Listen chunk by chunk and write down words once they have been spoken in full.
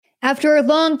After a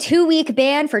long 2-week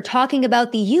ban for talking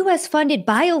about the US-funded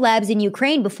biolabs in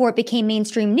Ukraine before it became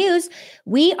mainstream news,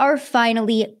 we are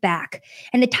finally back.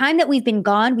 And the time that we've been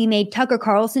gone, we made Tucker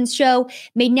Carlson's show,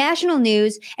 made national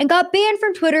news, and got banned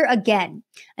from Twitter again.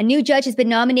 A new judge has been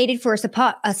nominated for a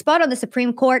spot on the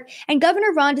Supreme Court, and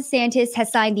Governor Ron DeSantis has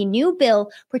signed the new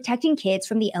bill protecting kids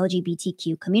from the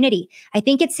LGBTQ community. I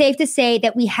think it's safe to say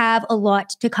that we have a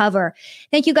lot to cover.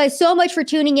 Thank you guys so much for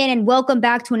tuning in, and welcome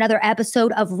back to another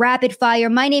episode of Rapid Fire.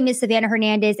 My name is Savannah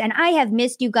Hernandez, and I have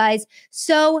missed you guys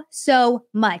so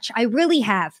much. I really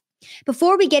have.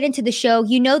 Before we get into the show,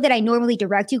 you know that I normally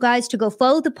direct you guys to go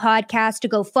follow the podcast, to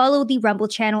go follow the Rumble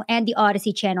channel and the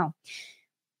Odyssey channel.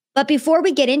 But before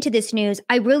we get into this news,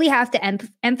 I really have to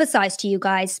emphasize to you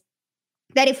guys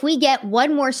that if we get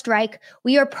one more strike,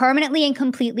 we are permanently and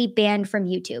completely banned from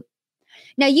YouTube.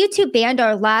 Now, YouTube banned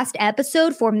our last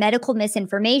episode for medical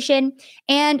misinformation,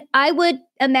 and I would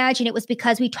imagine it was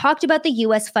because we talked about the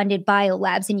US-funded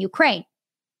biolabs in Ukraine.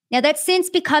 Now, that's since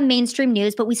become mainstream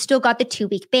news, but we still got the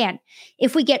 2-week ban.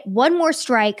 If we get one more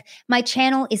strike, my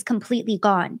channel is completely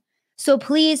gone. So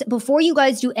please, before you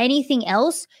guys do anything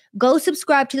else, go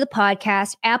subscribe to the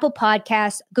podcast, Apple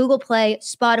Podcasts, Google Play,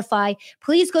 Spotify.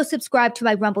 Please go subscribe to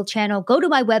my Rumble channel. Go to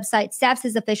my website,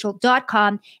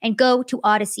 savsisofficial.com, and go to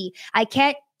Odyssey. I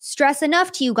can't stress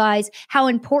enough to you guys how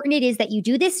important it is that you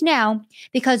do this now,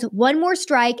 because one more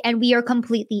strike and we are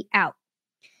completely out.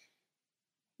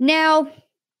 Now,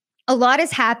 a lot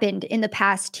has happened in the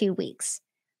past 2 weeks.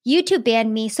 YouTube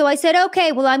banned me, so I said,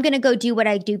 okay, well, I'm going to go do what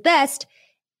I do best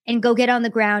and go get on the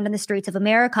ground on the streets of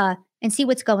America and see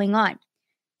what's going on.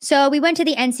 So we went to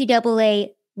the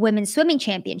NCAA Women's Swimming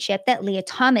Championship that Lia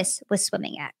Thomas was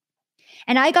swimming at.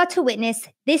 And I got to witness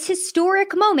this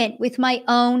historic moment with my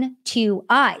own 2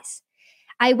 eyes.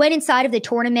 I went inside of the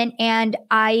tournament and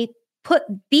I put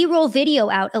B-roll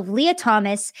video out of Lia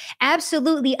Thomas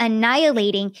absolutely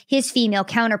annihilating his female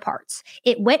counterparts.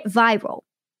 It went viral.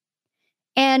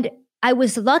 And I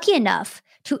was lucky enough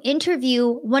to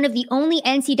interview one of the only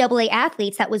NCAA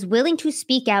athletes that was willing to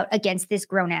speak out against this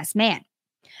grown-ass man.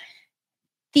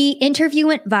 The interview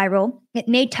went viral. It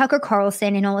made Tucker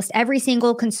Carlson in almost every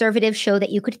single conservative show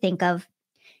that you could think of.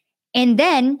 And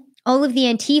then all of the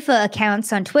Antifa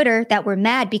accounts on Twitter that were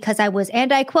mad because I was,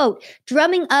 and I quote,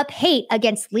 drumming up hate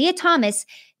against Lia Thomas,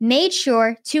 made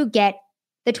sure to get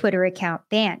the Twitter account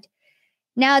banned.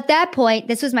 Now, at that point,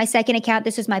 this was my second account.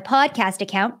 This was my podcast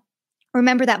account.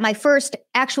 Remember that my first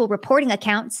actual reporting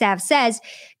account, Sav Says,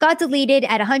 got deleted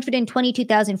at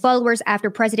 122,000 followers after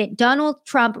President Donald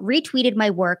Trump retweeted my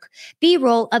work,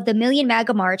 B-roll of the Million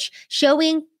MAGA March,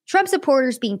 showing Trump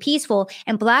supporters being peaceful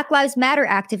and Black Lives Matter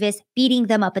activists beating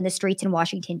them up in the streets in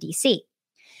Washington, D.C.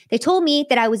 They told me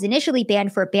that I was initially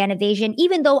banned for ban evasion,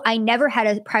 even though I never had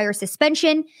a prior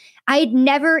suspension. I had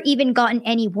never even gotten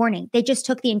any warning. They just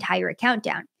took the entire account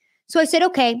down. So I said,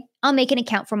 okay, I'll make an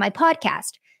account for my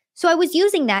podcast. So I was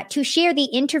using that to share the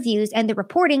interviews and the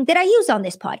reporting that I use on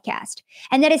this podcast,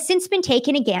 and that has since been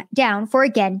taken down for,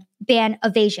 again, ban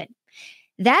evasion.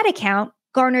 That account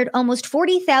garnered almost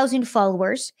 40,000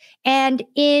 followers, and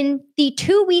in the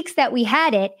 2 weeks that we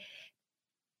had it,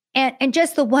 and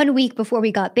just the 1 week before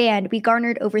we got banned, we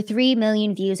garnered over 3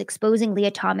 million views exposing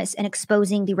Lia Thomas and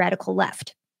exposing the radical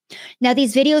left. Now,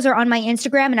 these videos are on my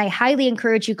Instagram, and I highly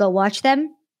encourage you go watch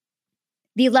them.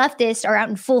 The leftists are out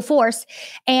in full force,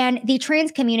 and the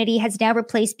trans community has now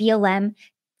replaced BLM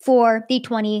for the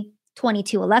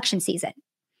 2022 election season.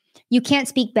 You can't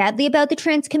speak badly about the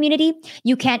trans community.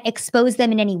 You can't expose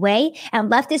them in any way. And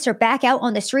leftists are back out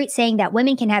on the street saying that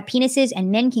women can have penises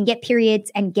and men can get periods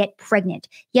and get pregnant.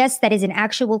 Yes, that is an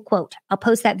actual quote. I'll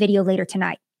post that video later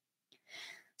tonight.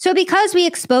 So because we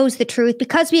expose the truth,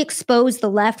 because we expose the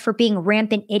left for being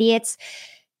rampant idiots,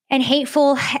 and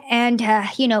hateful and,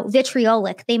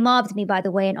 vitriolic. They mobbed me, by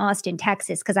the way, in Austin,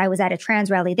 Texas, because I was at a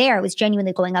trans rally there. I was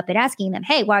genuinely going up and asking them,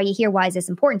 hey, why are you here? Why is this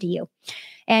important to you?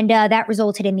 And that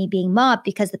resulted in me being mobbed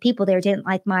because the people there didn't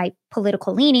like my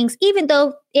political leanings, even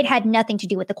though it had nothing to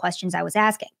do with the questions I was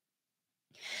asking.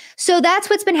 So that's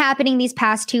what's been happening these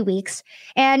past 2 weeks.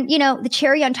 And, the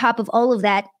cherry on top of all of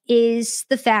that is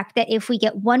the fact that if we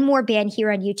get one more ban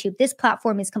here on YouTube, this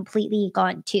platform is completely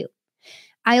gone too.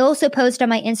 I also post on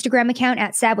my Instagram account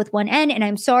at Sab with one N, and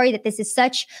I'm sorry that this is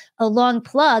such a long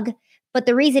plug, but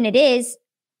the reason it is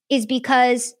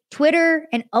because Twitter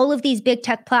and all of these big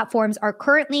tech platforms are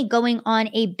currently going on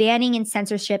a banning and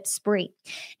censorship spree.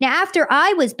 Now, after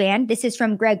I was banned, this is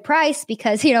from Greg Price,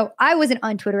 because, I wasn't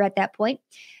on Twitter at that point.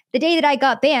 The day that I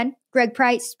got banned, Greg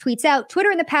Price tweets out,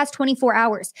 Twitter in the past 24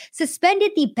 hours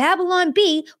suspended the Babylon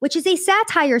Bee, which is a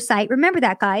satire site, remember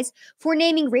that, guys, for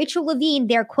naming Rachel Levine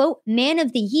their, quote, man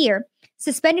of the year,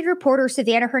 suspended reporter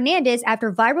Savannah Hernandez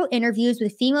after viral interviews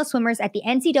with female swimmers at the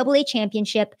NCAA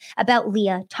championship about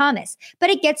Leah Thomas.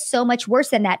 But it gets so much worse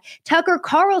than that. Tucker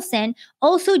Carlson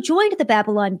also joined the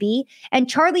Babylon Bee, and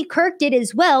Charlie Kirk did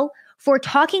as well, for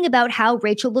talking about how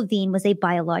Rachel Levine was a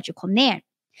biological man.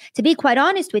 To be quite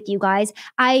honest with you guys,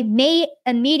 I may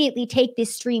immediately take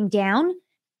this stream down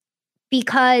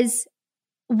because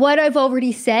what I've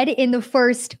already said in the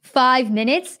first 5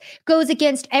 minutes goes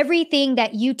against everything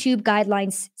that YouTube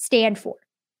guidelines stand for.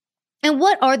 And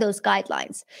what are those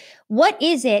guidelines? What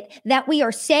is it that we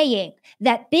are saying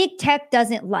that big tech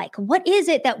doesn't like? What is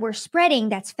it that we're spreading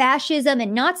that's fascism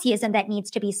and Nazism that needs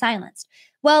to be silenced?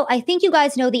 Well, I think you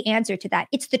guys know the answer to that.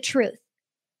 It's the truth.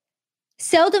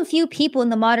 Seldom few people in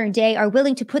the modern day are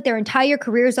willing to put their entire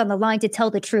careers on the line to tell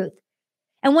the truth.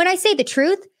 And when I say the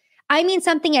truth, I mean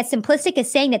something as simplistic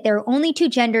as saying that there are only two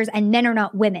genders and men are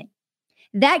not women.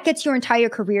 That gets your entire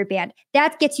career banned.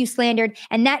 That gets you slandered,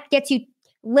 and that gets you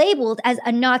labeled as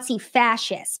a Nazi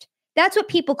fascist. That's what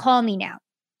people call me now.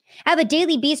 I have a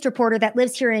Daily Beast reporter that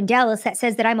lives here in Dallas that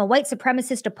says that I'm a white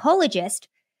supremacist apologist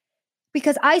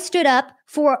because I stood up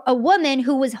for a woman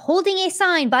who was holding a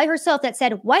sign by herself that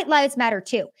said white lives matter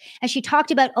too. And she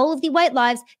talked about all of the white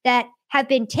lives that have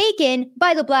been taken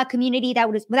by the Black community. That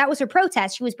was her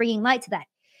protest. She was bringing light to that.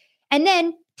 And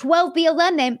then 12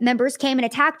 BLM members came and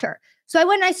attacked her. So I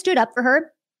went and I stood up for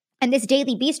her. And this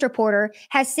Daily Beast reporter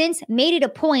has since made it a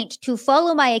point to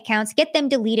follow my accounts, get them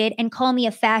deleted, and call me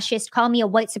a fascist, call me a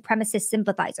white supremacist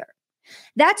sympathizer.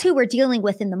 That's who we're dealing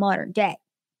with in the modern day.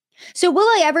 So will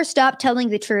I ever stop telling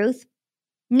the truth?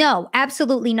 No,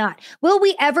 absolutely not. Will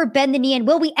we ever bend the knee and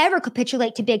will we ever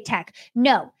capitulate to big tech?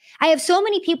 No. I have so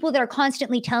many people that are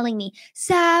constantly telling me,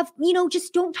 Sav,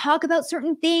 just don't talk about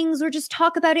certain things or just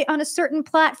talk about it on a certain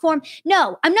platform.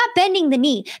 No, I'm not bending the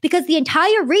knee because the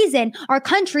entire reason our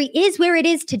country is where it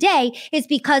is today is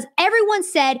because everyone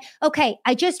said, okay,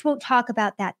 I just won't talk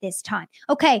about that this time.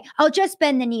 Okay, I'll just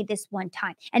bend the knee this one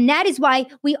time. And that is why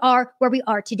we are where we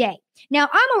are today. Now,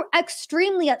 I'm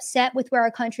extremely upset with where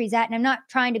our country's at, and I'm not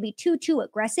trying to be too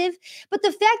aggressive, but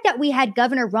the fact that we had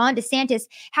Governor Ron DeSantis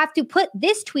have to put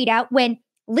this tweet out when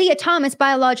Leah Thomas,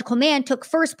 biological man, took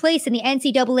first place in the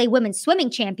NCAA Women's Swimming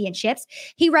Championships.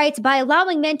 He writes, by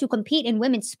allowing men to compete in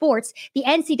women's sports, the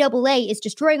NCAA is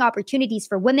destroying opportunities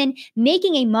for women,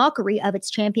 making a mockery of its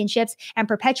championships, and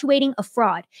perpetuating a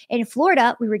fraud. In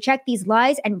Florida, we reject these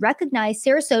lies and recognize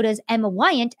Sarasota's Emma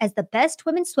Wyant as the best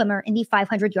women's swimmer in the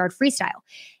 500-yard freestyle.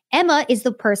 Emma is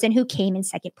the person who came in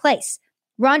second place.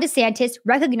 Ron DeSantis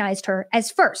recognized her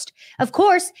as first. Of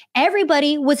course,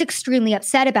 everybody was extremely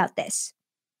upset about this.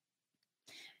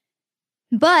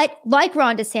 But like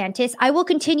Ron DeSantis, I will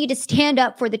continue to stand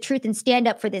up for the truth and stand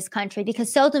up for this country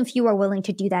because seldom few are willing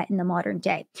to do that in the modern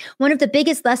day. One of the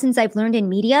biggest lessons I've learned in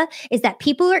media is that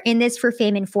people are in this for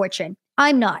fame and fortune.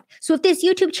 I'm not. So if this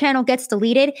YouTube channel gets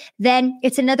deleted, then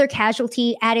it's another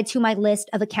casualty added to my list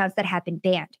of accounts that have been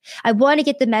banned. I want to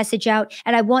get the message out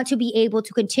and I want to be able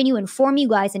to continue inform you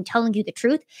guys and telling you the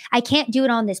truth. I can't do it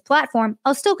on this platform.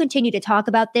 I'll still continue to talk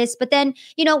about this, but then,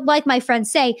 like my friends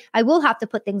say, I will have to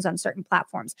put things on certain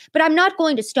platforms, but I'm not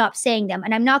going to stop saying them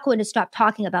and I'm not going to stop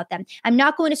talking about them. I'm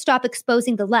not going to stop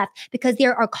exposing the left because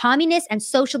there are communists and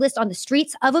socialists on the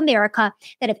streets of America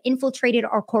that have infiltrated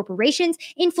our corporations,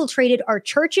 infiltrated our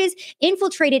churches,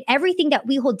 infiltrated everything that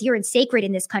we hold dear and sacred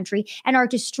in this country, and are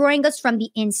destroying us from the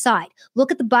inside.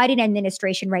 Look at the Biden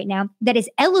administration right now that is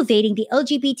elevating the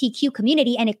LGBTQ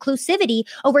community and inclusivity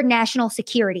over national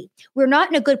security. We're not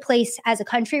in a good place as a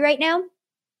country right now,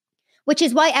 which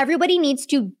is why everybody needs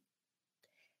to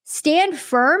stand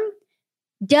firm,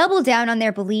 double down on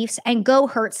their beliefs, and go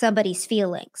hurt somebody's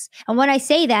feelings. And when I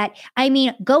say that, I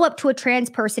mean go up to a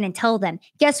trans person and tell them,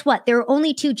 guess what? There are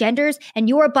only two genders and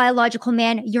you're a biological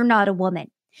man, you're not a woman.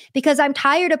 Because I'm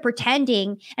tired of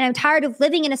pretending and I'm tired of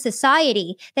living in a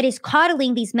society that is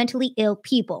coddling these mentally ill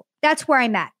people. That's where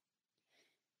I'm at.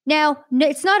 Now,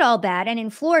 it's not all bad. And in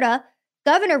Florida,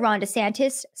 Governor Ron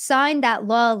DeSantis signed that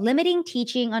law limiting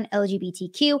teaching on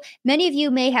LGBTQ. Many of you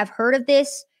may have heard of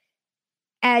this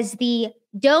as the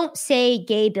Don't Say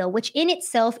Gay bill, which in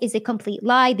itself is a complete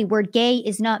lie. The word gay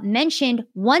is not mentioned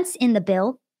once in the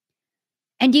bill.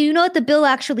 And do you know what the bill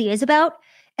actually is about?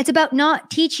 It's about not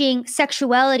teaching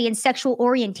sexuality and sexual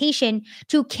orientation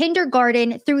to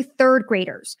kindergarten through third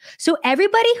graders. So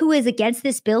everybody who is against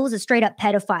this bill is a straight up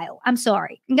pedophile. I'm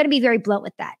sorry. I'm going to be very blunt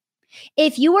with that.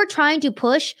 If you are trying to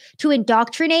push to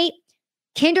indoctrinate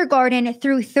kindergarten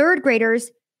through third graders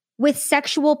with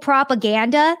sexual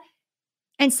propaganda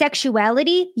and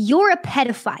sexuality, you're a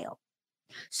pedophile.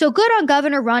 So good on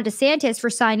Governor Ron DeSantis for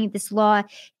signing this law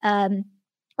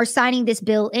or signing this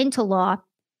bill into law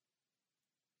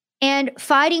and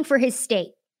fighting for his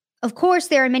state. Of course,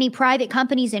 there are many private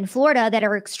companies in Florida that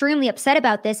are extremely upset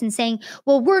about this and saying,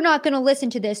 well, we're not going to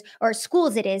listen to this, or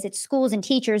schools it's schools and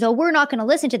teachers. Oh, we're not going to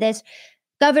listen to this.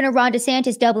 Governor Ron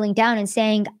DeSantis doubling down and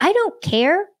saying, I don't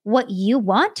care what you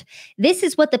want. This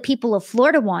is what the people of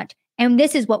Florida want, and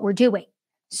this is what we're doing.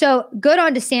 So good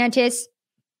on DeSantis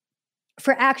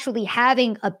for actually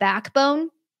having a backbone.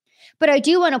 But I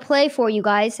do want to play for you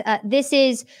guys. This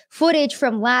is footage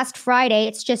from last Friday.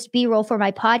 It's just B-roll for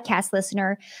my podcast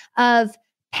listener of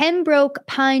Pembroke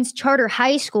Pines Charter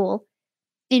High School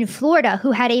in Florida,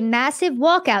 who had a massive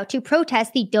walkout to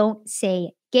protest the Don't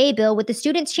Say Gay bill, with the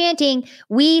students chanting,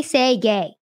 "We say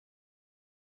gay."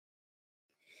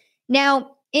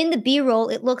 Now, in the B-roll,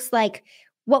 it looks like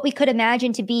what we could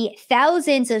imagine to be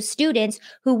thousands of students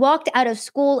who walked out of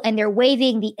school, and they're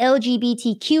waving the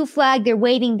LGBTQ flag, they're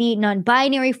waving the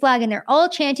non-binary flag, and they're all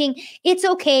chanting, it's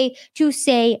okay to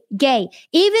say gay,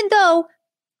 even though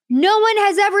no one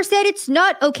has ever said it's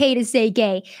not okay to say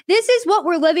gay. This is what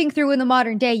we're living through in the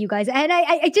modern day, you guys. And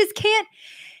I just can't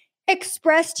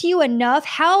express to you enough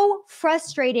how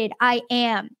frustrated I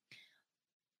am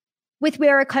with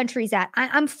where our country's at.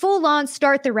 I'm full on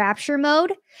start the rapture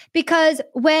mode, because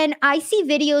when I see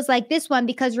videos like this one,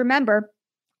 because remember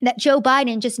that Joe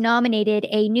Biden just nominated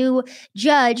a new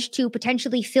judge to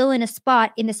potentially fill in a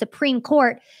spot in the Supreme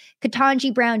Court,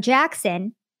 Ketanji Brown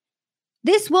Jackson.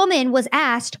 This woman was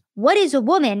asked, what is a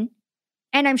woman?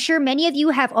 And I'm sure many of you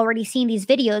have already seen these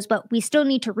videos, but we still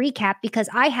need to recap because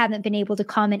I haven't been able to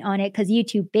comment on it because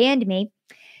YouTube banned me.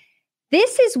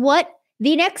 This is what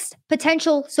the next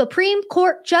potential Supreme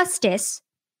Court justice,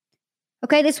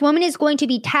 okay, this woman is going to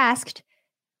be tasked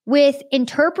with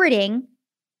interpreting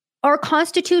our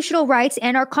constitutional rights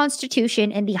and our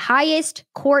Constitution in the highest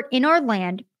court in our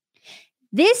land.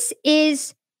 This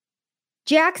is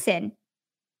Jackson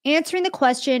answering the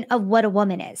question of what a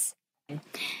woman is.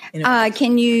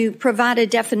 Can you provide a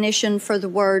definition for the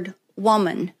word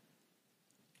woman?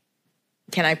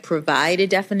 Can I provide a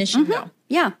definition? Mm-hmm. No.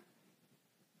 Yeah.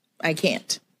 I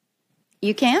can't.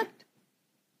 You can't?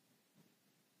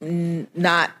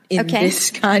 Not in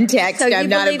this context. So I'm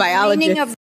not a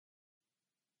biologist.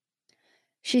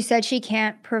 She said she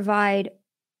can't provide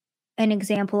an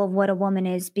example of what a woman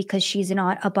is because she's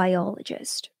not a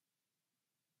biologist.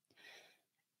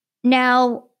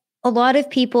 Now, a lot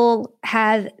of people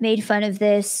have made fun of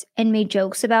this and made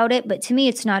jokes about it, but to me,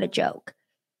 it's not a joke.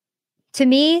 To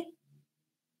me,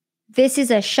 this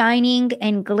is a shining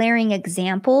and glaring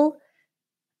example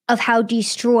of how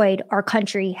destroyed our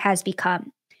country has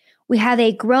become. We have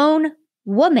a grown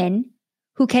woman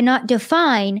who cannot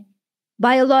define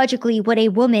biologically what a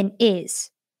woman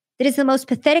is. That is the most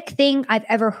pathetic thing I've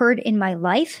ever heard in my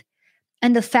life.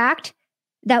 And the fact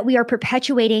that we are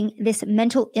perpetuating this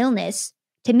mental illness,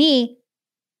 to me,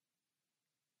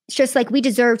 it's just like we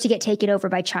deserve to get taken over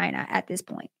by China at this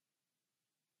point.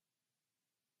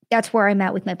 That's where I'm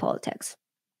at with my politics.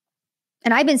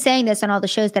 And I've been saying this on all the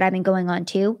shows that I've been going on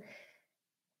too.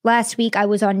 Last week, I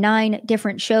was on 9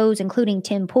 different shows, including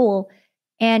Tim Pool.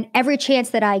 And every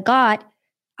chance that I got,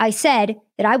 I said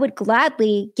that I would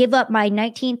gladly give up my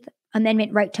 19th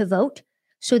Amendment right to vote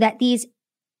so that these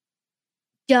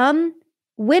dumb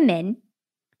women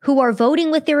who are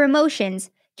voting with their emotions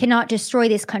cannot destroy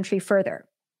this country further.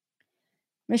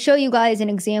 I'm going to show you guys an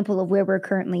example of where we're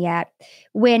currently at.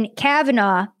 When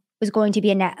Kavanaugh was going to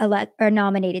be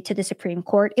nominated to the Supreme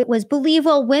Court, it was believe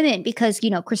all women because,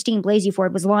 Christine Blasey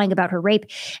Ford was lying about her rape.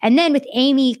 And then with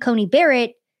Amy Coney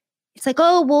Barrett, it's like,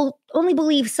 oh, we'll only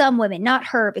believe some women, not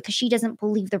her, because she doesn't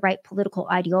believe the right political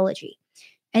ideology.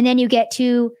 And then you get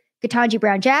to Ketanji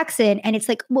Brown Jackson, and it's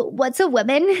like, what's a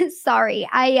woman? Sorry,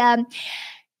 I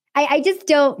just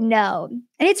don't know.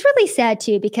 And it's really sad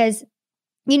too, because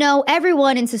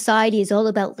everyone in society is all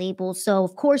about labels. So,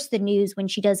 of course, the news, when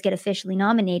she does get officially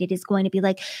nominated, is going to be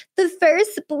like, the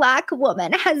first Black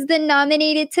woman has been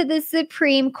nominated to the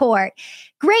Supreme Court.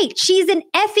 Great. She's an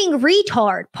effing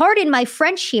retard. Pardon my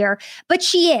French here, but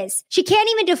she is. She can't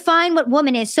even define what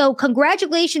woman is. So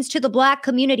congratulations to the Black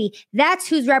community. That's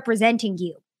who's representing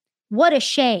you. What a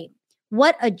shame.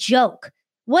 What a joke.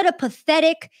 What a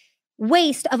pathetic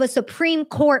waste of a Supreme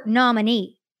Court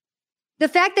nominee. The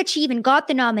fact that she even got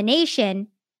the nomination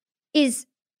is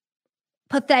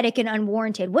pathetic and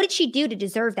unwarranted. What did she do to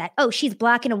deserve that? Oh, she's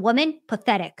Black and a woman?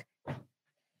 Pathetic.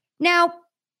 Now,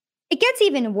 it gets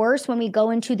even worse when we go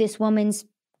into this woman's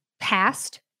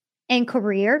past and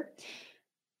career.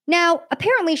 Now,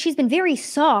 apparently she's been very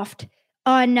soft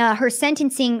on her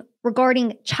sentencing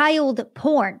regarding child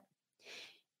porn.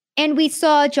 And we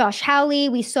saw Josh Hawley,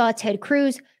 we saw Ted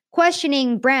Cruz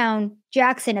questioning Brown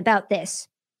Jackson about this.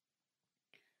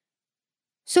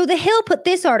 So The Hill put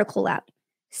this article out.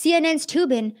 CNN's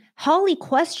Toobin, Hawley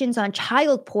questions on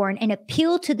child porn and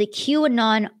appeal to the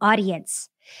QAnon audience.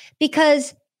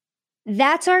 Because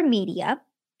that's our media,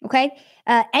 okay?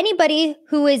 Anybody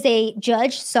who is a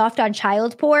judge soft on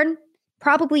child porn,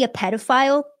 probably a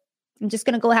pedophile. I'm just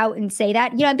going to go out and say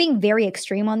that. I'm being very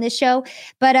extreme on this show,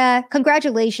 but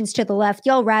congratulations to the left.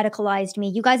 Y'all radicalized me.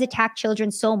 You guys attack children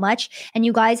so much, and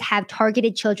you guys have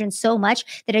targeted children so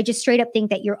much that I just straight up think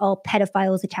that you're all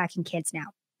pedophiles attacking kids now.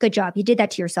 Good job. You did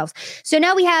that to yourselves. So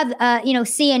now we have,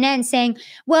 CNN saying,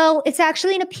 well, it's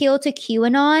actually an appeal to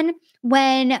QAnon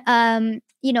when,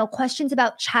 questions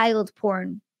about child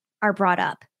porn are brought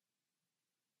up.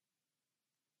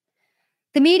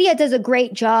 The media does a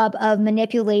great job of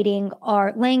manipulating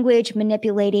our language,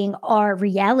 manipulating our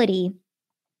reality.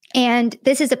 And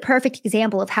this is a perfect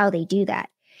example of how they do that.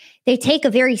 They take a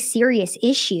very serious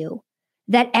issue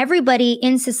that everybody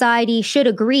in society should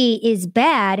agree is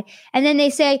bad. And then they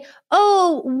say,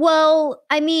 oh, well,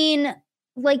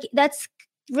 that's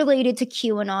related to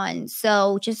QAnon.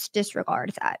 So just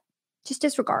disregard that. Just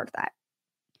disregard that.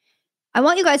 I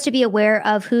want you guys to be aware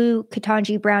of who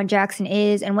Ketanji Brown Jackson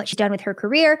is and what she's done with her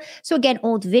career. So again,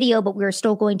 old video, but we're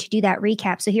still going to do that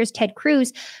recap. So here's Ted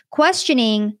Cruz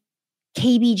questioning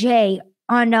KBJ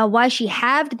on why she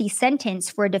halved the sentence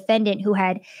for a defendant who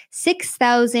had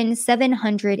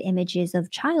 6,700 images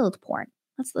of child porn.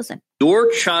 Let's listen.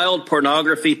 Your child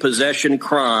pornography possession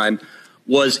crime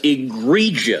was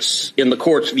egregious in the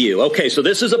court's view. Okay, so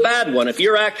this is a bad one. If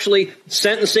you're actually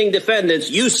sentencing defendants,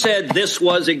 you said this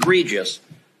was egregious.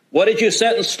 What did you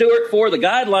sentence Stewart for? The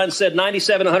guidelines said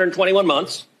 97, 121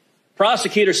 months.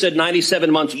 Prosecutor said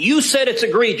 97 months. You said it's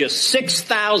egregious.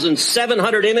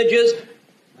 6,700 images.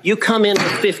 You come in with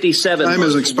 57 months. Time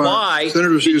has expired. Why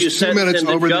Senators, did you use 2 minutes sentence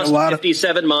him over to just the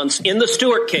 57 months in the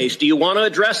Stewart case? Do you want to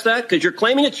address that? Because you're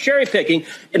claiming it's cherry picking.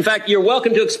 In fact, you're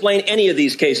welcome to explain any of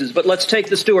these cases, but let's take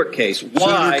the Stewart case.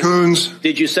 Why Senator Coons,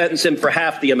 did you sentence him for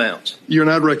half the amount? You're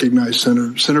not recognized,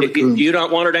 Senator. Senator Coons. You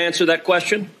don't want her to answer that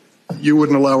question? You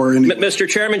wouldn't allow her any. Mr.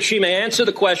 Chairman, she may answer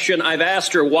the question. I've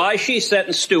asked her why she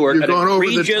sentenced Stewart. You've gone over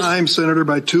the time, Senator,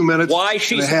 by 2 minutes. Why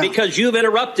because you've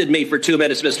interrupted me for 2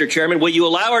 minutes, Mr. Chairman. Will you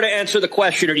allow her to answer the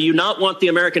question, or do you not want the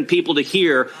American people to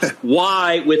hear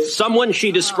why, with someone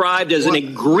she described as an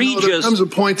egregious... there comes a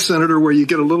point, Senator, where you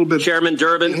get a little bit... Chairman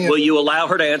Durbin, will you allow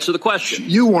her to answer the question?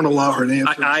 You won't allow her to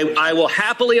answer. I will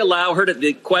happily allow her to...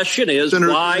 The question is,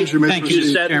 Senator, why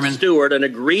you sentenced Stewart, an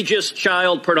egregious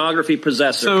child pornography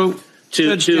possessor,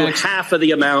 to half of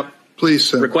the amount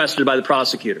requested by the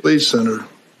prosecutor. Please, Senator.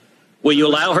 Will you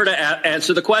allow her to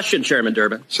answer the question, Chairman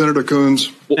Durbin? Senator Coons.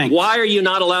 Why are you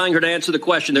not allowing her to answer the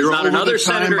question? There's not another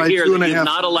senator here that you've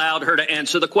not allowed her to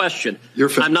answer the question.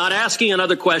 I'm not asking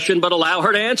another question, but allow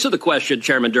her to answer the question,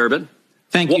 Chairman Durbin.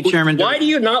 Thank you, Chairman Durbin. Why do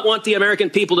you not want the American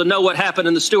people to know what happened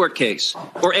in the Stewart case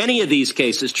or any of these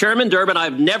cases? Chairman Durbin,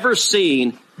 I've never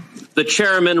seen the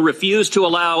chairman refuse to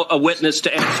allow a witness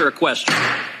to answer a question.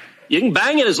 You can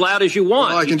bang it as loud as you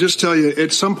want. Well, I can just tell you,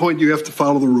 at some point, you have to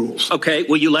follow the rules. Okay.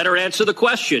 Will you let her answer the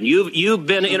question? You've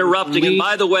been interrupting. And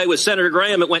by the way, with Senator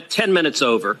Graham, it went 10 minutes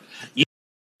over.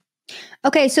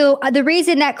 Okay, so the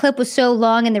reason that clip was so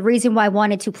long and the reason why I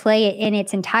wanted to play it in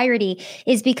its entirety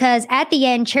is because at the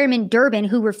end, Chairman Durbin,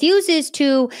 who refuses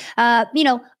to,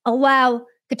 allow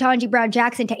Ketanji Brown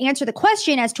Jackson to answer the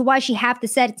question as to why she halved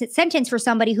the sentence for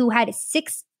somebody who had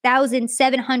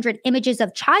 6,700 images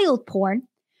of child porn.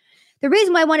 The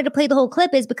reason why I wanted to play the whole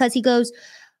clip is because he goes,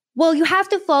 well, you have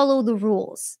to follow the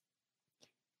rules.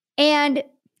 And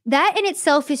that in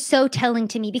itself is so telling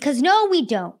to me because no, we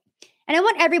don't. And I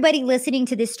want everybody listening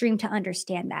to this stream to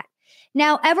understand that.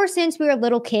 Now, ever since we were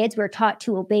little kids, we were taught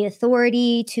to obey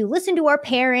authority, to listen to our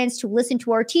parents, to listen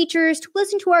to our teachers, to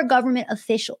listen to our government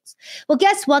officials. Well,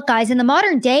 guess what, guys? In the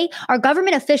modern day, our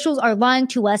government officials are lying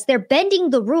to us. They're bending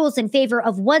the rules in favor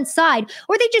of one side,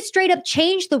 or they just straight up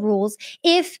change the rules.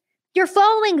 If you're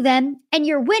following them and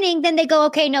you're winning, then they go,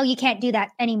 okay, no, you can't do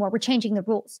that anymore. We're changing the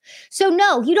rules. So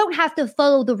no, you don't have to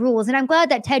follow the rules. And I'm glad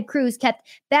that Ted Cruz kept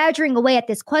badgering away at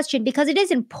this question because it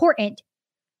is important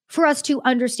for us to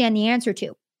understand the answer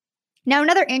to. Now,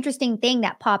 another interesting thing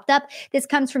that popped up, this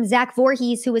comes from Zach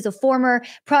Voorhees, who is a former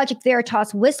Project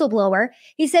Veritas whistleblower.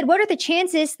 He said, what are the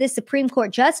chances this Supreme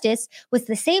Court justice was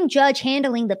the same judge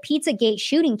handling the Pizzagate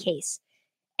shooting case?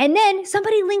 And then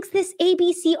somebody links this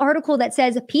ABC article that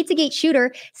says Pizzagate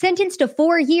shooter sentenced to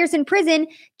 4 years in prison.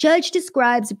 Judge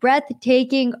describes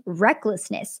breathtaking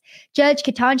recklessness. Judge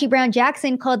Ketanji Brown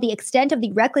Jackson called the extent of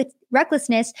the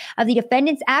recklessness of the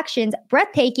defendant's actions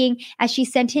breathtaking as she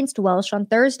sentenced Welsh on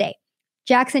Thursday.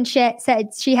 Jackson said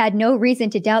she had no reason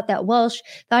to doubt that Welsh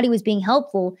thought he was being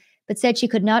helpful, but said she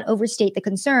could not overstate the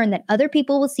concern that other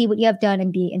people will see what you have done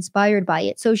and be inspired by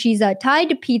it. So she's tied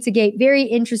to Pizzagate. Very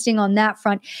interesting on that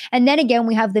front. And then again,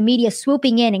 we have the media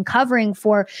swooping in and covering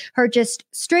for her just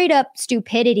straight up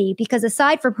stupidity, because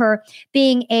aside from her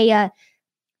being a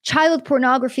child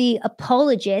pornography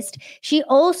apologist, she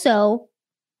also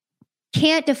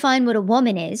can't define what a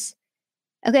woman is.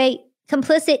 Okay,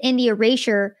 complicit in the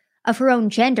erasure of her own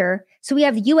gender. So we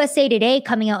have USA Today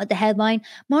coming out with the headline,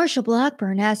 Marsha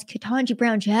Blackburn asked Ketanji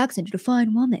Brown Jackson to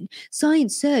define woman.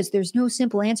 Science says there's no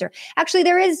simple answer. Actually,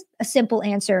 there is a simple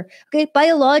answer. Okay,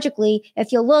 biologically,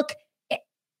 if you look,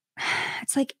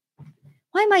 it's like,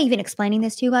 why am I even explaining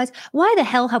this to you guys? Why the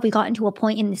hell have we gotten to a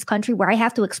point in this country where I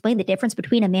have to explain the difference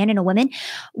between a man and a woman?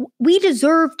 We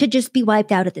deserve to just be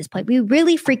wiped out at this point. We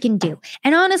really freaking do.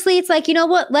 And honestly, it's like, you know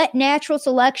what? Let natural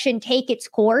selection take its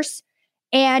course.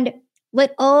 And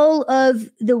let all of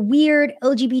the weird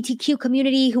LGBTQ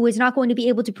community who is not going to be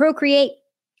able to procreate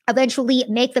eventually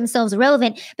make themselves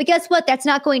irrelevant. But guess what? That's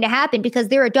not going to happen, because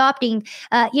they're adopting,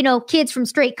 kids from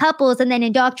straight couples and then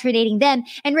indoctrinating them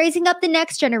and raising up the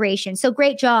next generation. So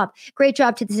great job. Great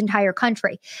job to this entire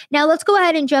country. Now let's go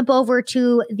ahead and jump over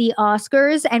to the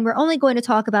Oscars. And we're only going to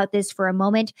talk about this for a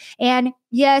moment. And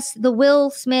yes, the Will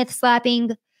Smith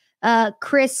slapping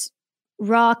Chris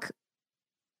Rock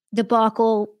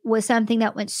debacle was something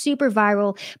that went super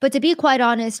viral. But to be quite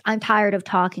honest, I'm tired of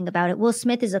talking about it. Will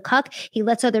Smith is a cuck. He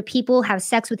lets other people have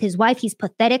sex with his wife. He's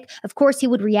pathetic. Of course, he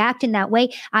would react in that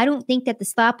way. I don't think that the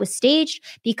slap was staged,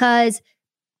 because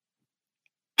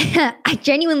I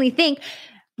genuinely think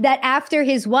that after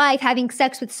his wife having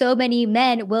sex with so many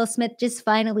men, Will Smith just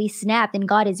finally snapped and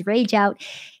got his rage out.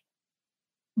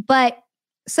 But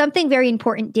something very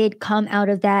important did come out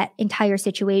of that entire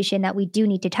situation that we do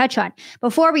need to touch on.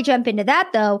 Before we jump into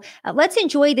that, though, let's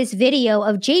enjoy this video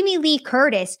of Jamie Lee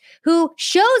Curtis, who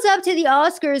shows up to the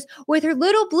Oscars with her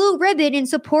little blue ribbon in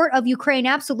support of Ukraine.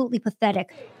 Absolutely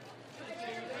pathetic.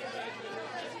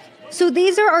 So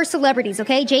these are our celebrities,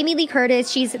 okay? Jamie Lee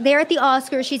Curtis, she's there at the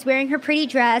Oscars. She's wearing her pretty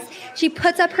dress. She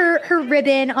puts up her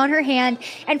ribbon on her hand.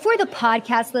 And for the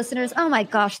podcast listeners, oh my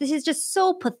gosh, this is just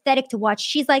so pathetic to watch.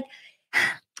 She's like,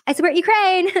 I support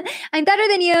Ukraine. I'm better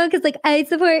than you because, like, I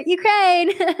support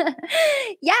Ukraine.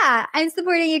 Yeah, I'm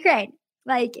supporting Ukraine.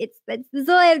 Like, that's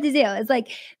all I have to do. It's like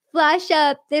flash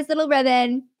up this little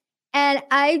ribbon, and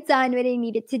I've done what I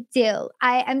needed to do.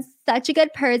 I am such a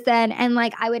good person, and,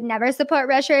 like, I would never support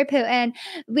Russia or Putin.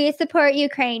 We support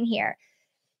Ukraine here.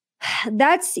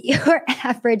 That's your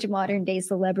average modern day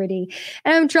celebrity.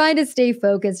 And I'm trying to stay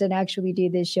focused and actually do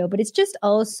this show, but it's just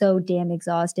all so damn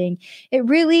exhausting. It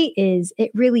really is.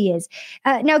 It really is.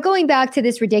 Now, going back to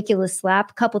this ridiculous slap,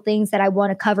 a couple things that I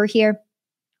want to cover here.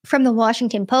 From the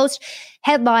Washington Post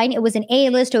headline, it was an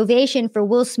A-list ovation for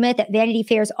Will Smith at Vanity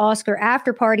Fair's Oscar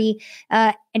after party.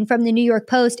 And from the New York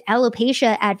Post,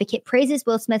 alopecia advocate praises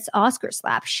Will Smith's Oscar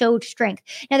slap, showed strength.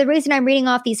 Now, the reason I'm reading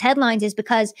off these headlines is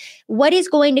because what is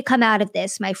going to come out of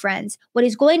this, my friends? What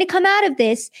is going to come out of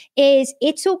this is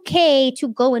it's okay to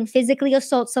go and physically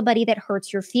assault somebody that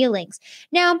hurts your feelings.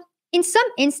 Now, in some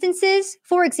instances,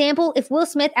 for example, if Will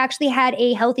Smith actually had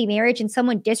a healthy marriage and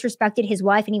someone disrespected his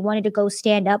wife and he wanted to go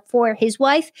stand up for his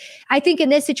wife, I think in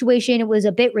this situation, it was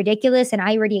a bit ridiculous. And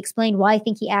I already explained why I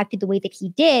think he acted the way that he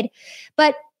did.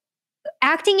 But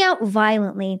acting out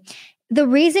violently, the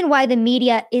reason why the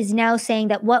media is now saying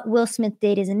that what Will Smith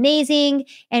did is amazing,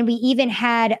 and we even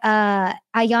had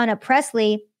Ayanna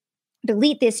Pressley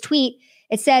delete this tweet.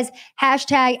 It says,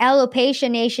 hashtag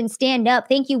alopecia nation stand up.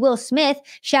 Thank you, Will Smith.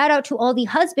 Shout out to all the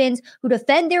husbands who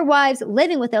defend their wives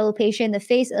living with alopecia in the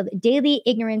face of daily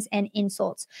ignorance and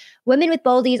insults. Women with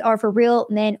baldies are for real,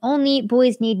 men only.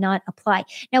 Boys need not apply.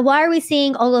 Now, why are we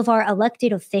seeing all of our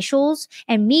elected officials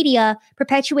and media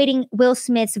perpetuating Will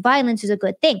Smith's violence is a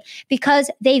good thing? Because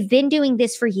they've been doing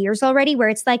this for years already, where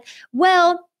it's like,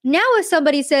 well, now if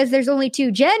somebody says there's only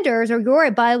two genders or you're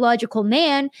a biological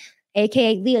man,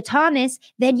 aka Leah Thomas,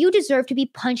 then you deserve to be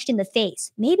punched in the face,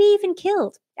 maybe even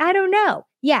killed. I don't know.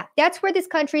 Yeah, that's where this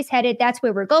country's headed. That's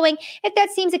where we're going. If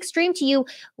that seems extreme to you,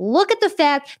 look at the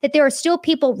fact that there are still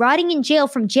people rotting in jail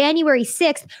from January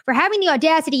 6th for having the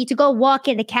audacity to go walk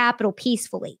in the Capitol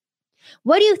peacefully.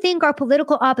 What do you think our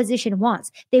political opposition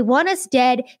wants? They want us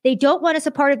dead. They don't want us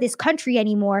a part of this country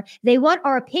anymore. They want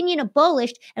our opinion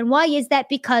abolished. And why is that?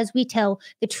 Because we tell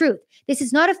the truth. This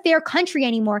is not a fair country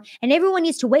anymore. And everyone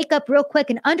needs to wake up real quick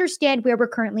and understand where we're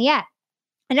currently at.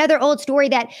 Another old story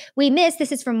that we missed,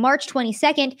 this is from March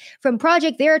 22nd, from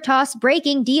Project Veritas,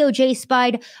 breaking: DOJ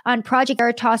spied on Project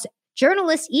Veritas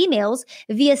journalist emails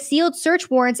via sealed search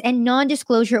warrants and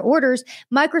non-disclosure orders.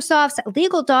 Microsoft's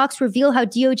legal docs reveal how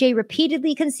DOJ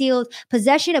repeatedly concealed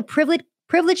possession of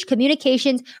privileged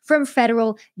communications from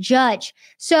federal judge.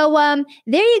 So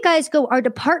there you guys go. Our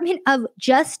Department of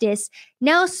Justice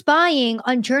now spying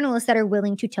on journalists that are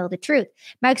willing to tell the truth.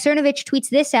 Mike Cernovich tweets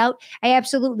this out. I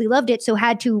absolutely loved it, so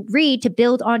had to read to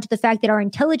build onto the fact that our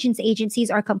intelligence agencies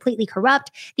are completely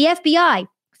corrupt. The FBI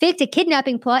faked a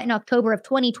kidnapping plot in October of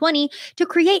 2020 to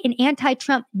create an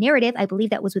anti-Trump narrative. I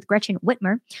believe that was with Gretchen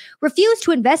Whitmer. Refused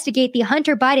to investigate the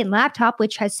Hunter Biden laptop,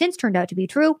 which has since turned out to be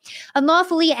true.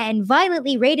 Unlawfully and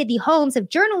violently raided the homes of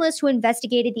journalists who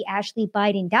investigated the Ashley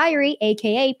Biden diary,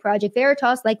 aka Project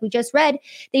Veritas, like we just read.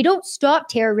 They don't stop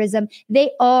terrorism. They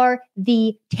are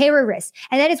the terrorists.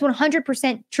 And that is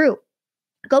 100% true.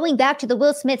 Going back to the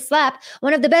Will Smith slap,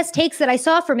 one of the best takes that I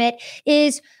saw from it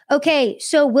is, okay,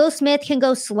 so Will Smith can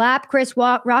go slap Chris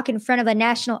Rock in front of a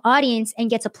national audience and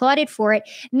gets applauded for it.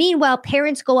 Meanwhile,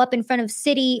 parents go up in front of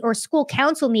city or school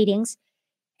council meetings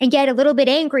and get a little bit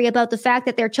angry about the fact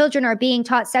that their children are being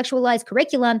taught sexualized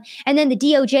curriculum, and then the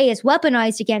DOJ is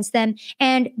weaponized against them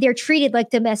and they're treated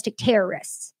like domestic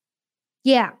terrorists.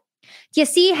 Yeah. Do you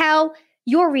see how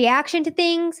your reaction to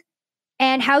things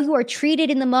and how you are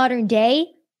treated in the modern day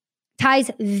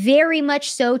ties very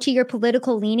much so to your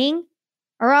political leaning?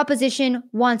 Our opposition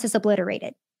wants us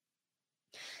obliterated.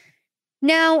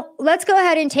 Now, let's go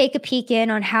ahead and take a peek in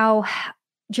on how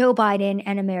Joe Biden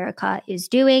and America is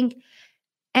doing.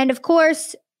 And of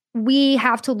course, we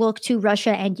have to look to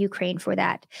Russia and Ukraine for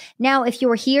that. Now, if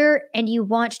you're here and you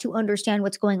want to understand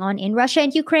what's going on in Russia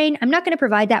and Ukraine, I'm not going to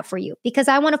provide that for you because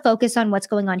I want to focus on what's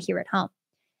going on here at home.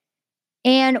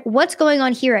 And what's going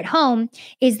on here at home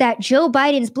is that Joe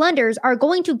Biden's blunders are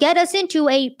going to get us into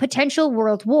a potential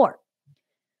world war.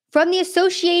 From the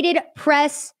Associated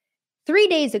Press 3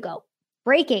 days ago,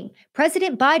 breaking: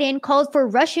 President Biden called for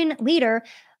Russian leader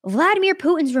Vladimir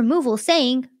Putin's removal,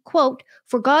 saying, quote,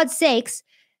 "For God's sakes,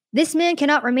 this man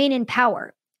cannot remain in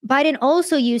power." Biden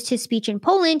also used his speech in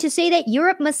Poland to say that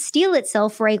Europe must steel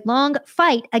itself for a long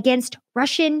fight against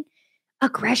Russian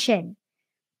aggression.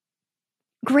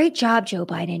 Great job, Joe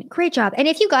Biden. Great job. And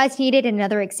if you guys needed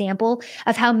another example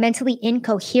of how mentally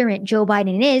incoherent Joe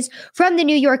Biden is, from the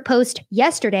New York Post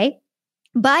yesterday,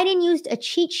 Biden used a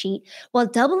cheat sheet while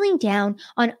doubling down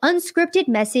on unscripted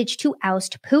message to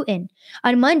oust Putin.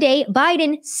 On Monday,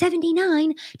 Biden,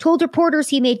 79, told reporters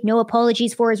he made no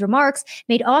apologies for his remarks,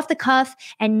 made off the cuff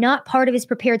and not part of his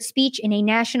prepared speech in a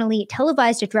nationally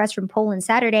televised address from Poland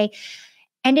Saturday,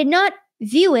 and did not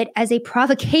view it as a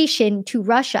provocation to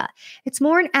Russia. It's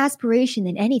more an aspiration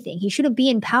than anything. He shouldn't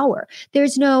be in power.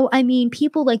 There's no,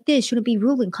 people like this shouldn't be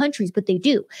ruling countries, but they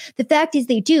do. The fact is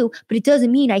they do, but it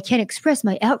doesn't mean I can't express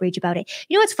my outrage about it.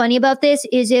 You know what's funny about this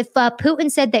is if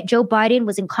Putin said that Joe Biden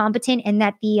was incompetent and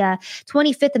that the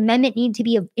 25th Amendment needed to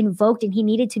be invoked and he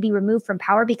needed to be removed from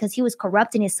power because he was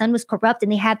corrupt and his son was corrupt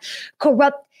and they have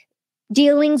corrupt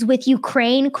dealings with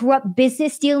Ukraine, corrupt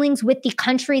business dealings with the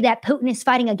country that Putin is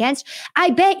fighting against, I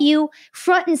bet you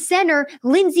front and center,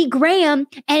 Lindsey Graham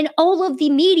and all of the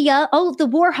media, all of the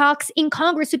war hawks in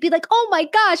Congress would be like, oh my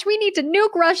gosh, we need to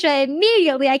nuke Russia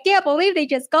immediately. I can't believe they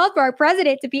just called for our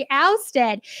president to be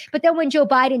ousted. But then when Joe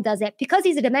Biden does it, because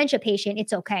he's a dementia patient,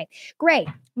 it's okay. Great.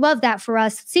 Love that for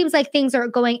us. Seems like things are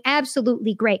going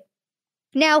absolutely great.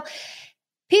 Now,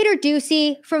 Peter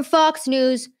Doocy from Fox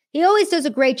News, he always does a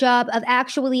great job of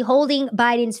actually holding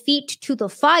Biden's feet to the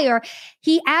fire.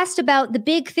 He asked about the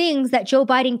big things that Joe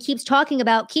Biden keeps talking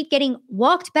about, keep getting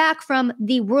walked back from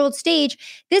the world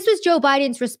stage. This was Joe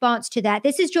Biden's response to that.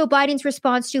 This is Joe Biden's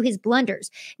response to his blunders.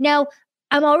 Now,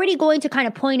 I'm already going to kind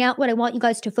of point out what I want you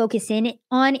guys to focus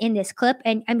on in this clip.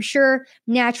 And I'm sure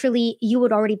naturally you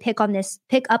would already pick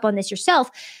up on this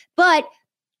yourself. But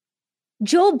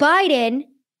Joe Biden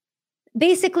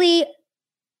basically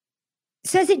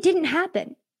says it didn't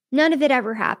happen. None of it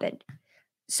ever happened.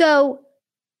 So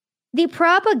the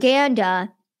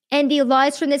propaganda and the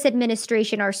lies from this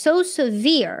administration are so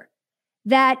severe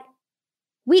that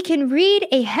we can read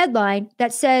a headline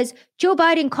that says Joe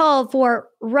Biden called for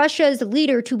Russia's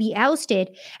leader to be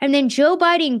ousted. And then Joe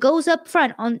Biden goes up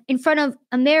front in front of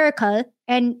America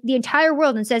and the entire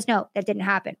world and says, no, that didn't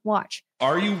happen. Watch.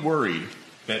 Are you worried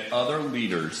that other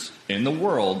leaders in the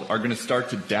world are going to start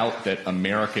to doubt that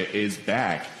America is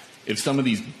back if some of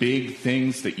these big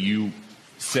things that you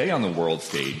say on the world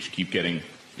stage keep getting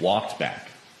walked back?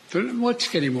 What's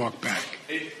getting walked back?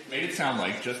 It made it sound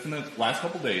like, just in the last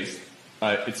couple days,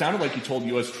 it sounded like you told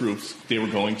U.S. troops they were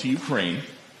going to Ukraine.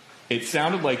 It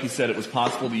sounded like you said it was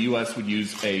possible the U.S. would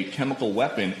use a chemical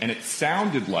weapon, and it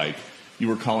sounded like you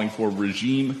were calling for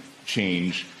regime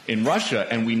change in Russia,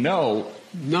 and we know...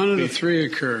 None of the three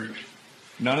occurred.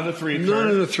 None of the three occurred? None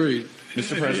of the three.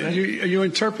 Mr. President? You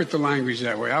interpret the language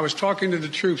that way. I was talking to the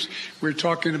troops. We're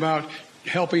talking about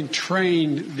helping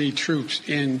train the troops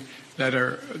that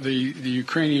are the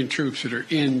Ukrainian troops that are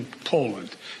in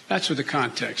Poland. That's what the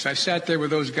context. I sat there with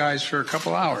those guys for a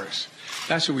couple hours.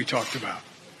 That's what we talked about.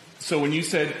 So when you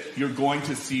said you're going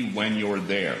to see when you're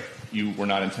there, you were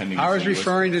not intending to... I was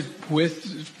referring to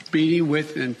meeting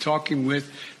with and talking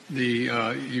with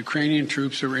the Ukrainian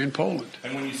troops who are in Poland.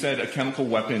 And when you said a chemical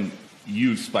weapon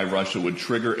use by Russia would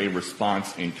trigger a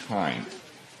response in kind?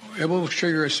 It will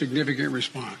trigger a significant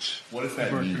response. What does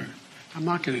that mean? I'm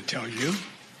not going to tell you.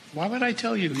 Why would I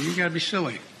tell you? You got to be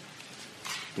silly.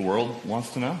 The world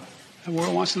wants to know. The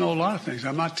world wants to know a lot of things.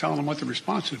 I'm not telling them what the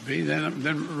response would be.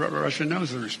 Then Russia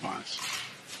knows the response.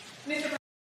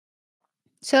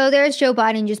 So there's Joe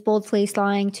Biden just bold-faced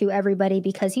lying to everybody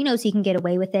because he knows he can get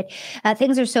away with it.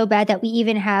 Things are so bad that we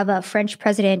even have French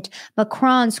President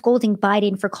Macron scolding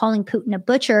Biden for calling Putin a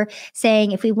butcher,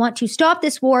 saying, if we want to stop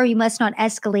this war, we must not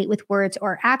escalate with words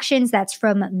or actions. That's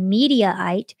from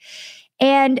Mediaite.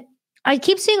 And I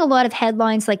keep seeing a lot of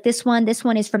headlines like this one. This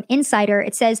one is from Insider.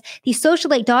 It says, the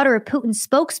socialite daughter of Putin's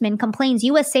spokesman complains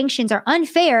U.S. sanctions are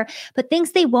unfair, but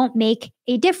thinks they won't make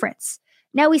a difference.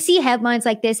 Now, we see headlines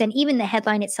like this, and even the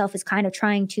headline itself is kind of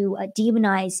trying to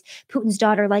demonize Putin's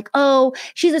daughter, like, oh,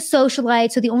 she's a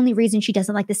socialite, so the only reason she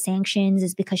doesn't like the sanctions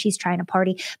is because she's trying to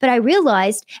party. But I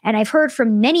realized, and I've heard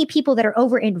from many people that are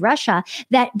over in Russia,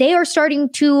 that they are starting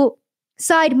to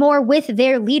side more with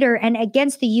their leader and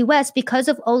against the U.S. because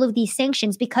of all of these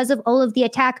sanctions, because of all of the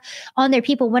attack on their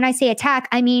people. When I say attack,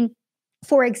 I mean,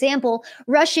 for example,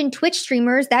 Russian Twitch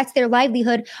streamers, that's their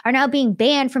livelihood, are now being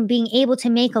banned from being able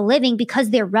to make a living because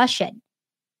they're Russian.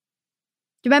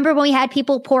 Remember when we had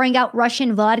people pouring out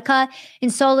Russian vodka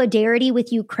in solidarity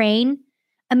with Ukraine?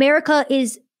 America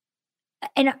is,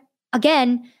 and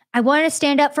again, I want to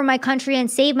stand up for my country and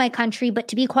save my country, but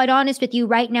to be quite honest with you,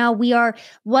 right now, we are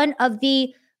one of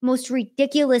the most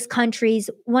ridiculous countries,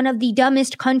 one of the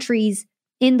dumbest countries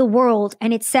in the world,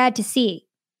 and it's sad to see.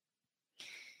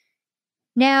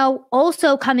 Now,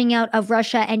 also coming out of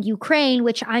Russia and Ukraine,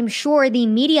 which I'm sure the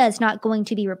media is not going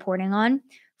to be reporting on,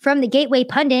 from the Gateway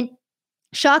Pundit,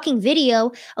 shocking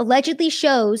video allegedly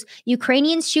shows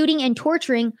Ukrainians shooting and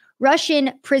torturing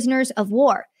Russian prisoners of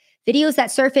war. Videos that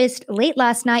surfaced late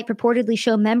last night purportedly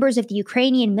show members of the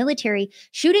Ukrainian military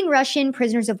shooting Russian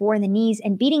prisoners of war in the knees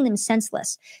and beating them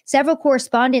senseless. Several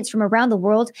correspondents from around the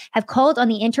world have called on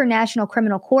the International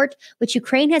Criminal Court, which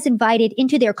Ukraine has invited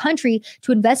into their country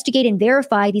to investigate and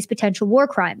verify these potential war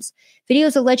crimes.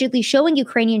 Videos allegedly showing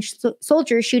Ukrainian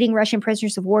soldiers shooting Russian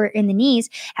prisoners of war in the knees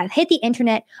have hit the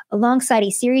internet alongside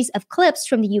a series of clips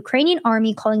from the Ukrainian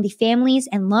army calling the families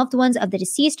and loved ones of the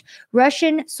deceased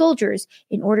Russian soldiers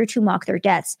in order to mock their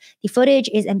deaths. The footage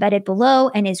is embedded below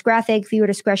and is graphic. Viewer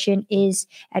discretion is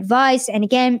advised. And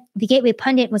again, the Gateway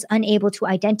Pundit was unable to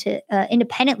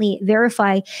independently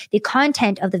verify the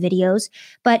content of the videos,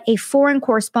 but a foreign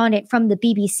correspondent from the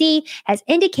BBC has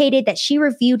indicated that she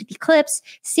reviewed the clips,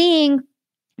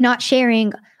 not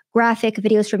sharing graphic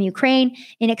videos from Ukraine.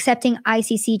 In accepting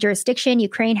ICC jurisdiction,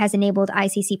 Ukraine has enabled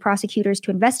ICC prosecutors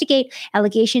to investigate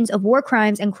allegations of war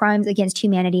crimes and crimes against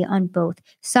humanity on both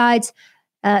sides.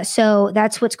 So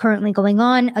that's what's currently going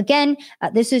on. Again,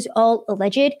 this is all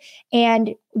alleged.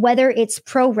 And whether it's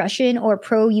pro-Russian or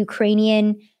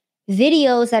pro-Ukrainian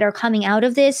videos that are coming out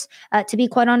of this, to be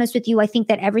quite honest with you, I think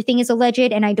that everything is alleged,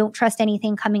 and I don't trust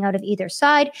anything coming out of either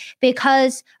side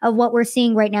because of what we're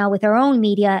seeing right now with our own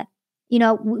media. You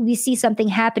know, we see something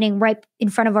happening right in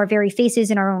front of our very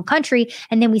faces in our own country,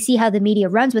 and then we see how the media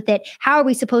runs with it. How are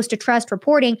we supposed to trust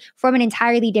reporting from an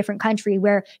entirely different country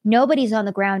where nobody's on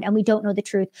the ground and we don't know the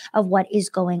truth of what is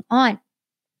going on?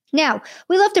 Now,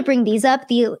 we love to bring these up,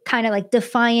 the kind of like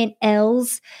defiant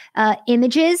L's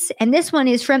images, and this one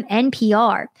is from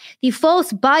NPR. The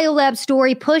false biolab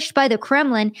story pushed by the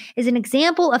Kremlin is an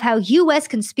example of how U.S.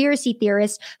 conspiracy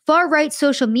theorists, far-right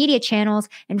social media channels,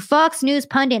 and Fox News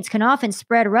pundits can often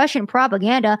spread Russian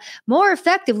propaganda more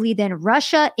effectively than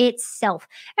Russia itself.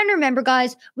 And remember,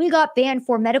 guys, we got banned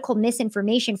for medical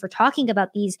misinformation for talking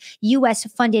about these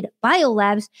U.S.-funded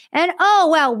biolabs, and oh,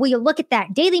 wow, will you look at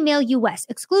that? Daily Mail U.S.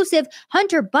 exclusive.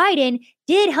 Hunter Biden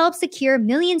did help secure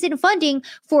millions in funding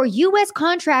for U.S.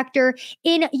 contractor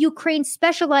in Ukraine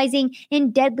specializing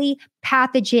in deadly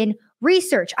pathogen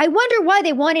research. I wonder why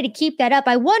they wanted to keep that up.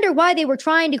 I wonder why they were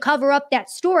trying to cover up that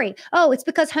story. Oh, it's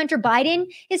because Hunter Biden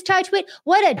is tied to it?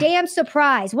 What a damn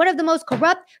surprise. One of the most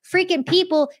corrupt freaking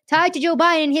people tied to Joe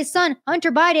Biden, his son,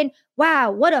 Hunter Biden.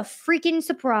 Wow, what a freaking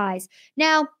surprise.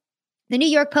 Now, the New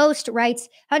York Post writes,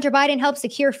 Hunter Biden helped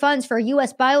secure funds for a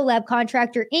U.S. biolab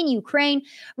contractor in Ukraine.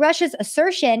 Russia's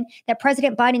assertion that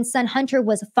President Biden's son Hunter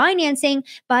was financing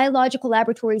biological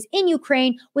laboratories in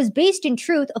Ukraine was based in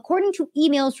truth, according to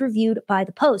emails reviewed by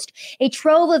the Post. A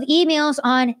trove of emails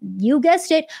on, you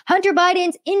guessed it, Hunter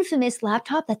Biden's infamous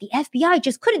laptop that the FBI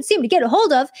just couldn't seem to get a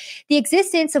hold of, the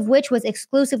existence of which was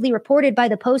exclusively reported by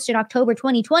the Post in October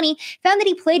 2020, found that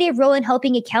he played a role in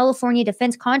helping a California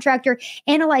defense contractor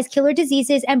analyze killer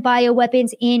diseases and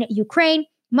bioweapons in Ukraine.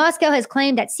 Moscow has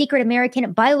claimed that secret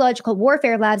American biological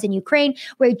warfare labs in Ukraine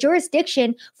were a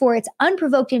jurisdiction for its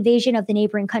unprovoked invasion of the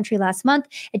neighboring country last month.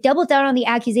 It doubled down on the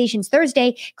accusations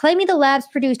Thursday, claiming the labs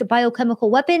produced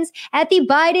biochemical weapons at the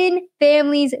Biden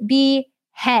family's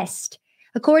behest.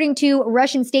 According to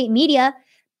Russian state media,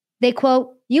 they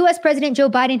quote, U.S. President Joe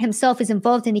Biden himself is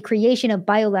involved in the creation of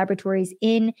biolaboratories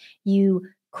in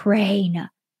Ukraine.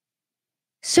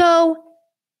 So,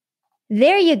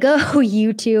 there you go,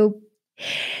 YouTube.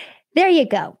 There you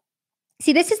go.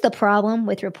 See, this is the problem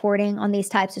with reporting on these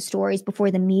types of stories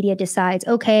before the media decides,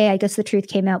 okay, I guess the truth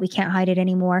came out. We can't hide it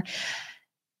anymore.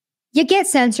 You get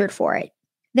censored for it.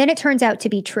 Then it turns out to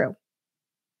be true.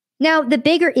 Now, the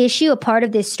bigger issue, a part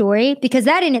of this story, because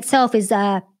that in itself is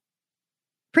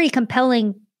pretty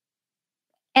compelling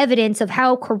evidence of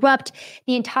how corrupt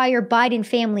the entire Biden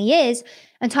family is.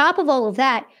 On top of all of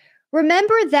that,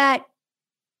 remember that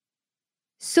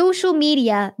social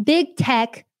media, big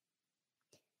tech,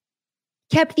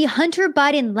 kept the Hunter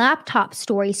Biden laptop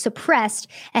story suppressed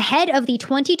ahead of the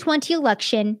 2020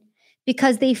 election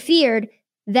because they feared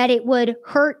that it would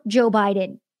hurt Joe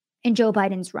Biden and Joe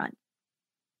Biden's run.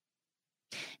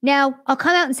 Now, I'll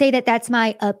come out and say that that's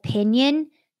my opinion,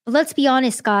 but let's be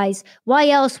honest, guys. Why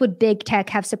else would big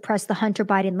tech have suppressed the Hunter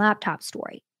Biden laptop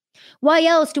story? Why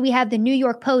else do we have the New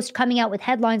York Post coming out with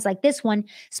headlines like this one?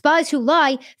 Spies who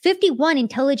lie, 51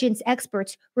 intelligence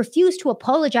experts refuse to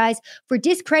apologize for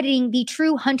discrediting the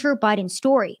true Hunter Biden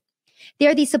story.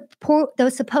 They're the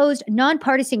supposed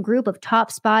nonpartisan group of top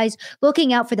spies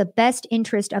looking out for the best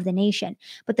interest of the nation.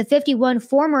 But the 51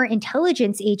 former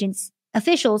intelligence agents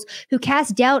officials who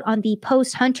cast doubt on the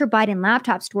post-Hunter Biden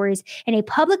laptop stories in a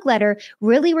public letter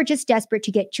really were just desperate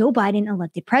to get Joe Biden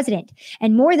elected president.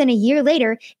 And more than a year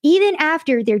later, even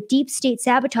after their deep state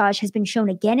sabotage has been shown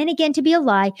again and again to be a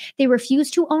lie, they refuse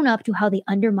to own up to how they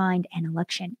undermined an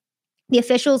election. The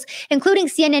officials, including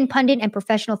CNN pundit and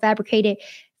professional fabricator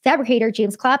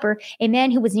James Clapper, a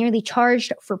man who was nearly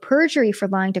charged for perjury for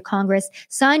lying to Congress,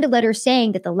 signed a letter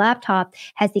saying that the laptop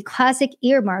has the classic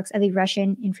earmarks of a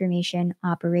Russian information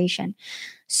operation.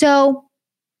 So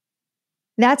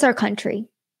that's our country.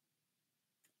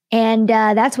 And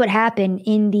that's what happened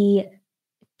in the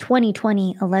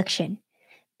 2020 election.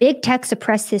 Big tech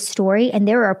suppressed this story, and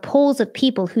there are polls of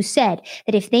people who said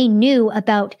that if they knew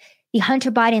about the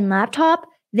Hunter Biden laptop,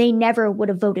 they never would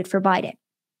have voted for Biden.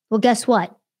 Well, guess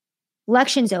what?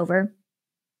 Election's over.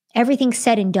 Everything's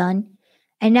said and done.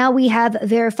 And now we have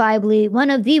verifiably one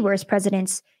of the worst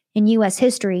presidents in U.S.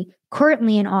 history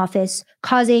currently in office,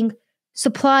 causing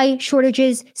supply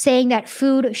shortages, saying that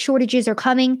food shortages are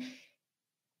coming.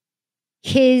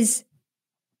 His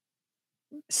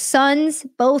sons,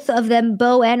 both of them,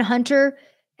 Beau and Hunter,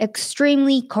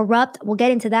 extremely corrupt. We'll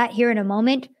get into that here in a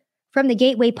moment. From the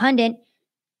Gateway Pundit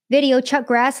video, Chuck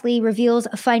Grassley reveals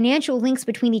financial links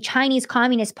between the Chinese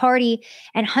Communist Party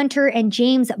and Hunter and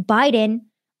James Biden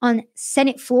on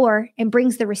Senate floor and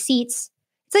brings the receipts.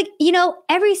 It's like, you know,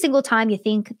 every single time you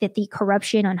think that the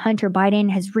corruption on Hunter Biden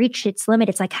has reached its limit,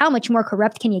 it's like, how much more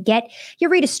corrupt can you get? You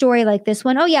read a story like this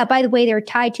one. Oh, yeah, by the way, they're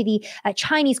tied to the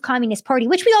Chinese Communist Party,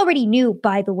 which we already knew,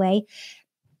 by the way.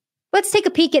 Let's take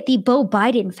a peek at the Beau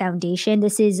Biden Foundation.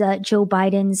 This is Joe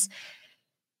Biden's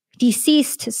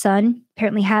deceased son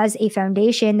apparently has a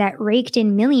foundation that raked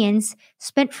in millions,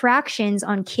 spent fractions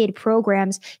on kid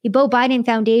programs. The Beau Biden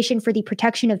Foundation for the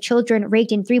Protection of Children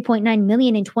raked in $3.9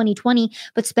 million in 2020,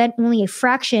 but spent only a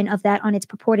fraction of that on its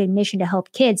purported mission to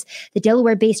help kids. The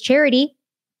Delaware-based charity,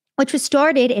 which was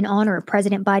started in honor of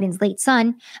President Biden's late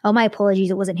son. Oh, my apologies.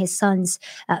 It wasn't his son's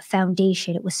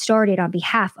foundation. It was started on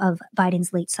behalf of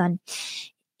Biden's late son.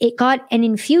 It got an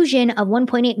infusion of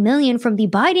 $1.8 million from the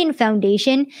Biden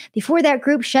Foundation before that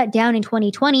group shut down in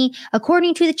 2020,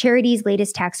 according to the charity's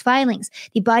latest tax filings.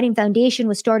 The Biden Foundation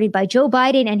was started by Joe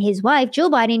Biden and his wife, Jill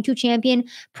Biden, to champion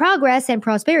progress and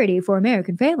prosperity for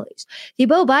American families. The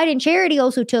Beau Biden charity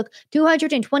also took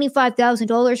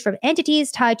 $225,000 from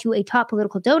entities tied to a top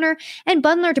political donor and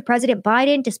bundler to President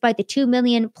Biden. Despite the $2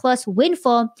 million plus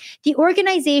windfall, the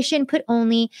organization put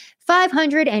only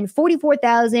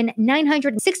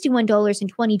 $544,961 in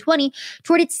 2020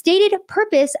 toward its stated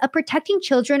purpose of protecting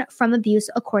children from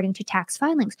abuse, according to tax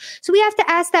filings. So we have to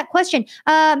ask that question.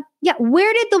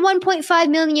 Where did the $1.5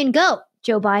 million go,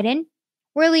 Joe Biden?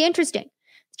 Really interesting.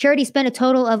 The charity spent a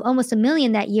total of almost $1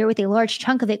 million that year, with a large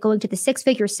chunk of it going to the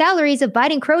six-figure salaries of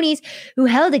Biden cronies who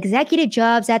held executive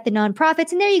jobs at the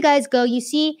nonprofits. And there you guys go. You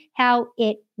see how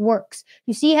it works.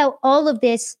 You see how all of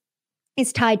this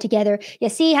is tied together. You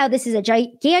see how this is a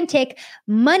gigantic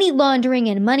money laundering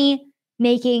and money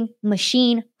making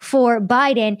machine for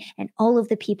Biden and all of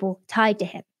the people tied to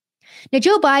him. Now,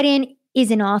 Joe Biden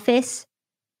is in office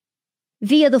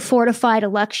via the fortified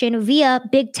election, via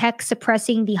big tech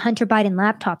suppressing the Hunter Biden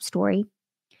laptop story.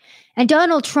 And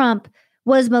Donald Trump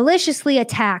was maliciously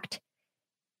attacked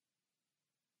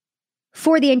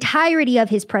for the entirety of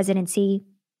his presidency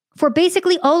for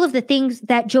basically all of the things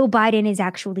that Joe Biden is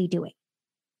actually doing.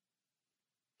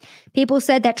 People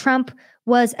said that Trump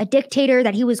was a dictator,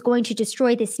 that he was going to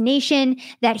destroy this nation,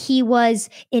 that he was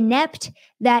inept,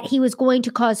 that he was going to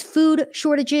cause food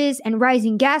shortages and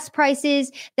rising gas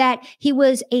prices, that he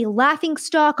was a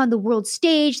laughingstock on the world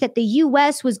stage, that the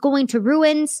U.S. was going to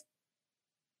ruins,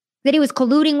 that he was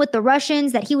colluding with the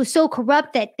Russians, that he was so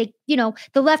corrupt that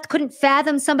the left couldn't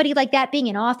fathom somebody like that being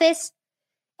in office.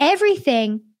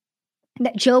 Everything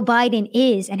that Joe Biden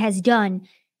is and has done,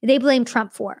 they blame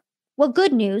Trump for. Well,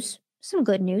 good news, some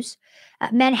good news.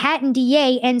 Manhattan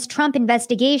DA ends Trump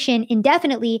investigation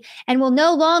indefinitely and will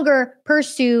no longer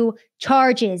pursue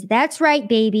charges. That's right,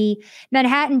 baby.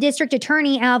 Manhattan District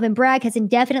Attorney Alvin Bragg has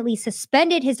indefinitely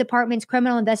suspended his department's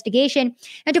criminal investigation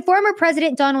into former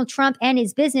President Donald Trump and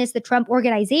his business, the Trump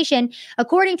Organization,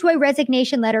 according to a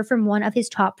resignation letter from one of his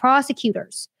top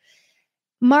prosecutors.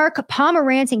 Mark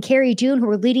Pomerantz and Carrie June, who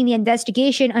were leading the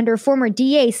investigation under former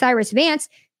DA Cyrus Vance,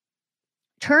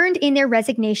 turned in their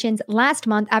resignations last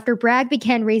month after Bragg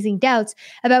began raising doubts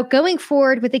about going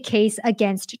forward with the case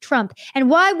against Trump. And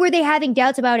why were they having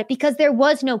doubts about it? Because there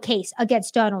was no case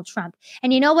against Donald Trump.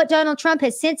 And you know what Donald Trump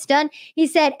has since done? He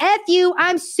said, F you,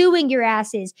 I'm suing your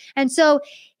asses. And so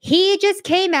he just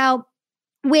came out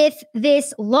with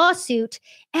this lawsuit,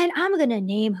 and I'm going to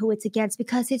name who it's against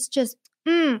because it's just,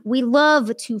 we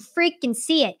love to freaking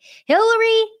see it.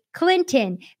 Hillary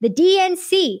Clinton, the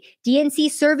DNC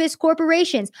Service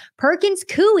Corporations, Perkins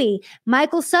Coie,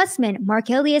 Michael Sussman, Mark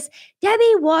Elias,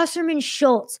 Debbie Wasserman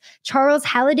Schultz, Charles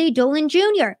Halliday Dolan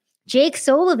Jr., Jake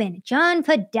Sullivan, John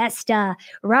Podesta,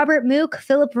 Robert Mook,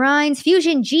 Philip Rines,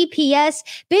 Fusion GPS,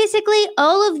 basically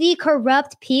all of the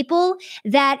corrupt people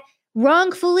that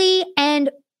wrongfully and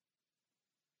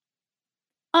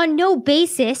on no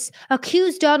basis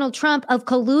accused Donald Trump of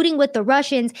colluding with the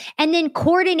Russians and then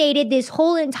coordinated this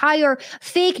whole entire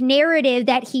fake narrative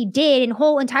that he did and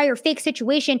whole entire fake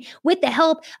situation with the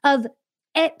help of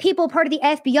people part of the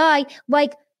FBI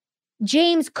like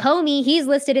James Comey, he's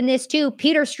listed in this too,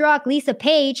 Peter Strzok, Lisa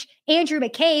Page, Andrew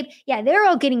McCabe. Yeah, they're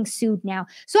all getting sued now.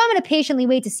 So I'm going to patiently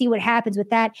wait to see what happens with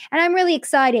that. And I'm really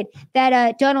excited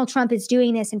that Donald Trump is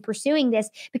doing this and pursuing this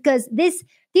because these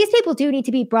people do need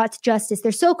to be brought to justice.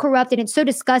 They're so corrupt and it's so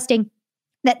disgusting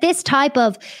that this type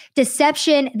of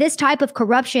deception, this type of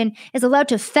corruption is allowed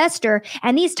to fester,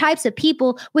 and these types of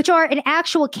people, which are an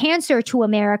actual cancer to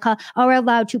America, are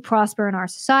allowed to prosper in our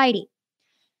society.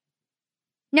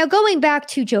 Now, going back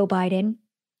to Joe Biden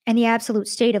and the absolute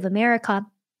state of America,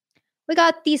 we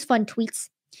got these fun tweets.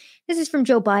 This is from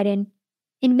Joe Biden.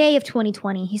 In May of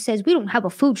 2020, he says, we don't have a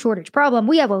food shortage problem.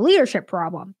 We have a leadership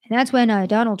problem. And that's when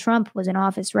Donald Trump was in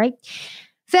office, right?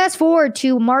 Fast forward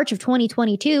to March of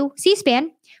 2022, C-SPAN,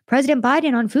 President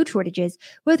Biden on food shortages.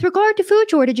 With regard to food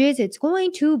shortages, it's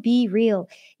going to be real.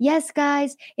 Yes,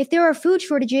 guys, if there are food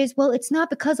shortages, well, it's not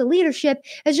because of leadership.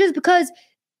 It's just because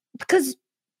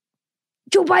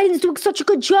Joe Biden's doing such a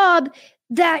good job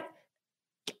that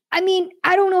I mean,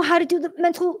 I don't know how to do the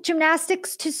mental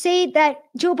gymnastics to say that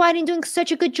Joe Biden doing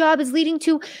such a good job is leading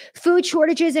to food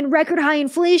shortages and record high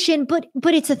inflation, but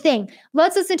it's a thing.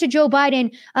 Let's listen to Joe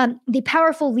Biden, the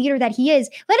powerful leader that he is,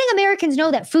 letting Americans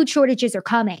know that food shortages are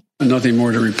coming. Nothing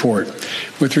more to report.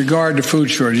 With regard to food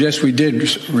shortages, yes, we did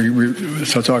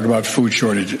talk about food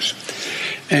shortages.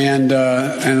 And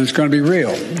it's going to be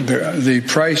real. The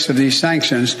price of these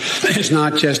sanctions is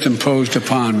not just imposed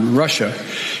upon Russia.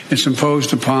 It's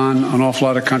imposed upon an awful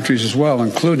lot of countries as well,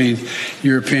 including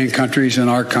European countries and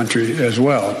our country as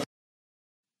well.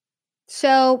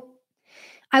 So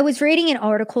I was reading an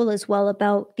article as well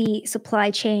about the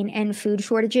supply chain and food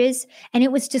shortages, and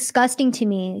it was disgusting to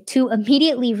me to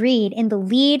immediately read in the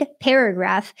lead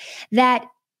paragraph that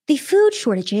the food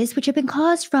shortages, which have been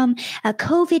caused from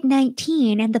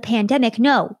COVID-19 and the pandemic,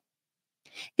 no.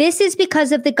 This is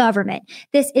because of the government.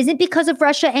 This isn't because of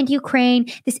Russia and Ukraine.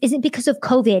 This isn't because of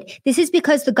COVID. This is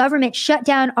because the government shut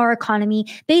down our economy,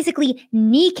 basically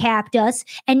kneecapped us,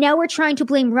 and now we're trying to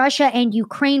blame Russia and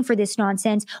Ukraine for this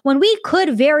nonsense when we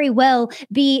could very well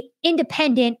be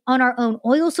independent on our own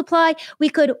oil supply. We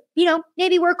could,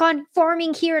 maybe work on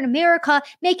farming here in America,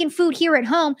 making food here at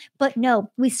home. But no,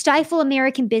 we stifle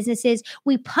American businesses.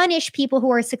 We punish people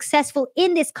who are successful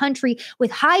in this country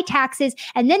with high taxes,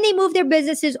 and then they move their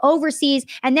businesses overseas.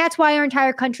 And that's why our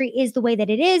entire country is the way that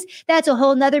it is. That's a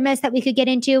whole nother mess that we could get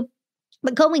into.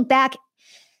 But going back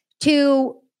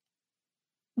to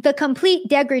the complete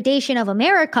degradation of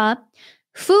America,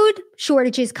 food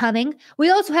shortages coming. We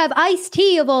also have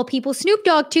Ice-T of all people, Snoop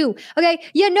Dogg too. Okay,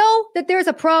 you know that there's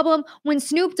a problem when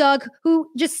Snoop Dogg, who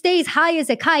just stays high as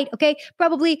a kite, okay,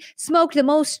 probably smoked the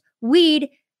most weed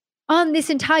on this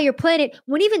entire planet.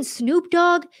 When even Snoop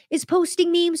Dogg is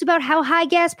posting memes about how high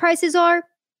gas prices are,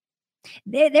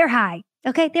 they're high,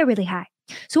 okay? They're really high.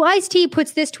 So Ice-T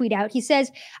puts this tweet out. He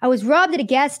says, I was robbed at a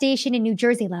gas station in New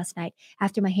Jersey last night.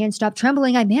 After my hand stopped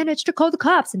trembling, I managed to call the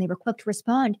cops and they were quick to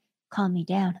respond. Calm me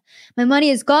down. My money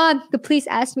is gone. The police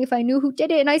asked me if I knew who did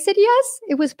it, and I said yes.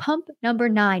 It was pump number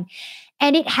 9.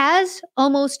 And it has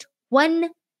almost 1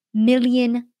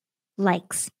 million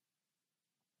likes.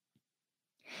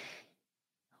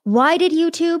 Why did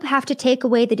YouTube have to take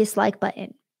away the dislike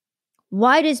button?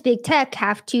 Why does big tech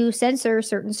have to censor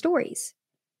certain stories?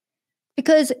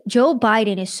 Because Joe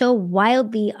Biden is so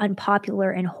wildly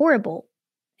unpopular and horrible,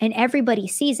 and everybody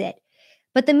sees it.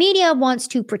 But the media wants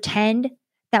to pretend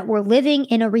that we're living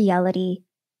in a reality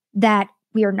that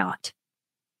we are not.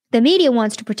 The media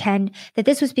wants to pretend that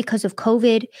this was because of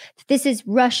COVID, that this is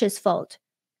Russia's fault.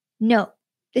 No,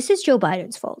 this is Joe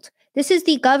Biden's fault. This is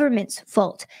the government's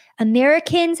fault.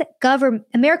 America's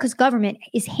government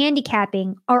is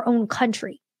handicapping our own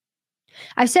country.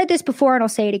 I've said this before and I'll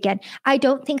say it again. I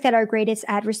don't think that our greatest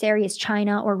adversary is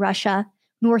China or Russia,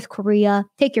 North Korea.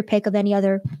 Take your pick of any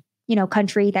other,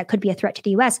 country that could be a threat to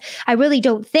the US. I really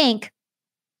don't think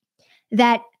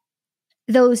that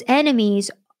those enemies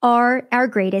are our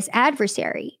greatest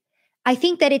adversary. I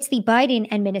think that it's the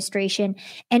Biden administration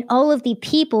and all of the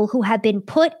people who have been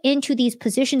put into these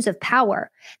positions of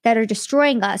power that are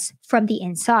destroying us from the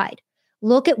inside.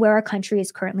 Look at where our country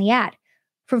is currently at.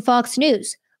 From Fox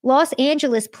News, Los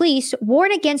Angeles police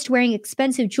warn against wearing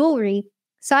expensive jewelry,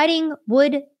 citing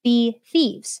would-be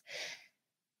thieves.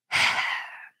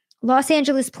 Los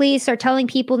Angeles police are telling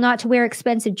people not to wear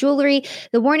expensive jewelry.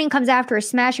 The warning comes after a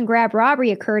smash and grab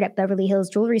robbery occurred at Beverly Hills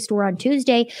Jewelry Store on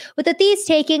Tuesday, with the thieves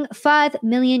taking $5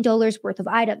 million worth of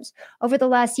items. Over the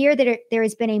last year, there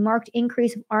has been a marked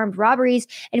increase of armed robberies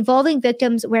involving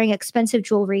victims wearing expensive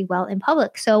jewelry while in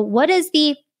public. So what does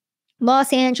the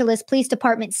Los Angeles Police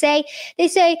Department say? They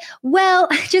say, well,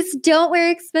 just don't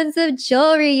wear expensive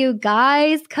jewelry, you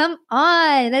guys. Come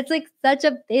on. That's like such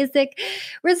a basic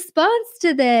response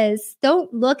to this.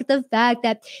 Don't look at the fact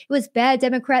that it was bad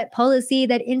Democrat policy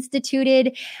that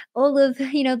instituted all of,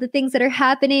 the things that are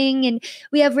happening. And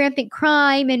we have rampant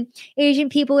crime and Asian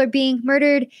people are being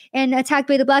murdered and attacked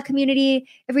by the Black community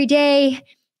every day.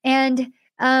 And,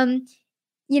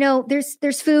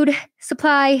 there's food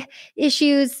supply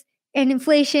issues. And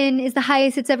inflation is the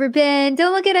highest it's ever been.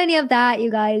 Don't look at any of that, you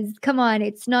guys. Come on.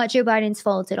 It's not Joe Biden's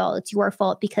fault at all. It's your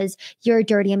fault because you're a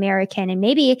dirty American. And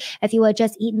maybe if you had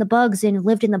just eaten the bugs and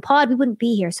lived in the pod, we wouldn't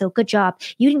be here. So good job.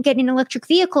 You didn't get an electric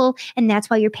vehicle, and that's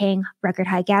why you're paying record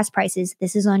high gas prices.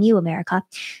 This is on you, America.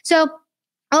 So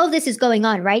all of this is going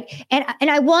on, right? And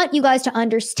I want you guys to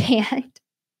understand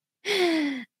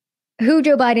who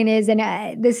Joe Biden is.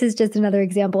 And this is just another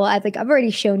example. I've already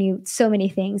shown you so many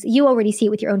things. You already see it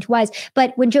with your own 2 eyes.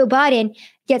 But when Joe Biden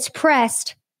gets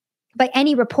pressed by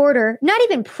any reporter, not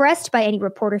even pressed by any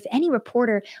reporter, if any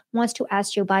reporter wants to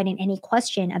ask Joe Biden any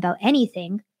question about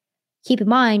anything, Keep in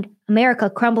mind, America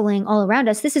crumbling all around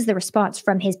us. This is the response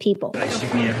from his people. Mr.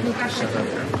 President,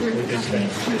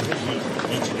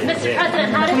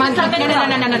 how does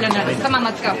No. Come on,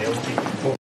 let's go.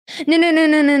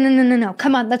 No.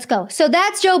 Come on, let's go. So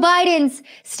that's Joe Biden's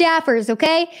staffers,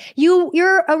 okay?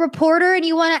 You're a reporter and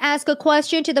you want to ask a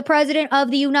question to the President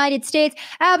of the United States?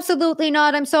 Absolutely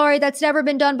not. I'm sorry. That's never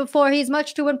been done before. He's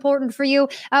much too important for you.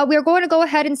 We're going to go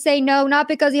ahead and say no, not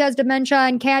because he has dementia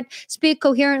and can't speak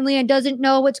coherently and doesn't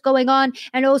know what's going on.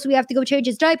 And also we have to go change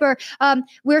his diaper.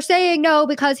 We're saying no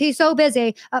because he's so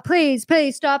busy. Please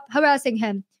stop harassing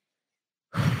him.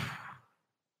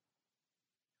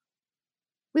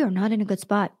 We are not in a good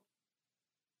spot.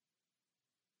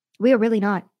 We are really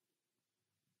not.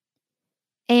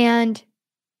 And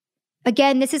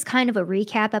again, this is kind of a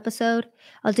recap episode.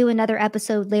 I'll do another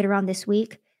episode later on this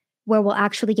week where we'll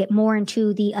actually get more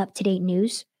into the up-to-date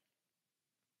news.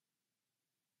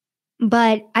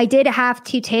 But I did have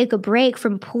to take a break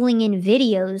from pulling in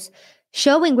videos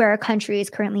showing where our country is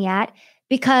currently at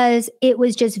because it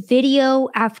was just video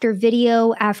after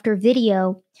video after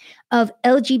video of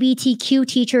LGBTQ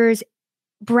teachers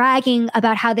bragging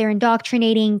about how they're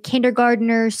indoctrinating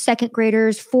kindergartners, second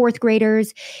graders, fourth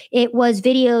graders. It was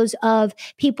videos of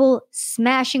people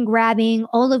smash and grabbing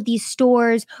all of these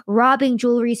stores, robbing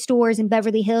jewelry stores in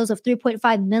Beverly Hills of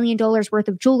 $3.5 million worth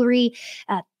of jewelry,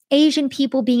 Asian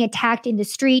people being attacked in the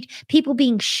street, people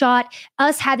being shot,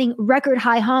 us having record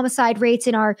high homicide rates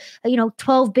in our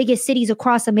 12 biggest cities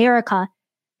across America.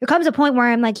 There comes a point where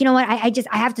I'm like, you know what?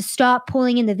 I have to stop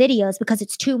pulling in the videos because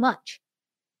it's too much.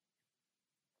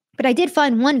 But I did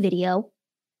find one video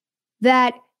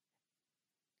that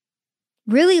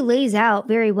really lays out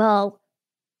very well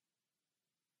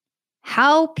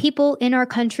how people in our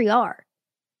country are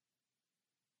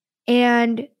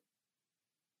and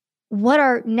what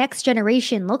our next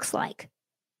generation looks like.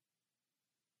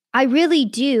 I really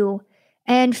do.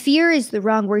 And fear is the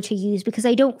wrong word to use because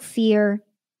I don't fear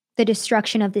the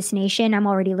destruction of this nation. I'm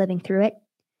already living through it.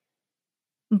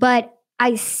 But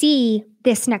I see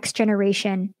this next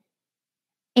generation.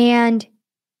 And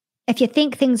if you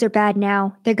think things are bad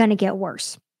now, they're going to get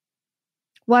worse.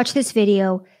 Watch this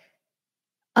video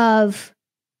of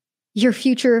your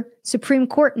future Supreme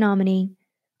Court nominee,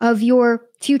 of your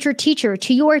future teacher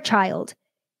to your child,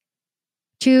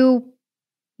 to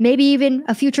maybe even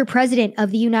a future president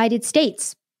of the United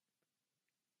States,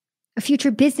 a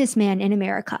future businessman in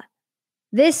America.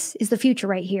 This is the future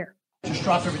right here. Just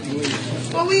drop everything,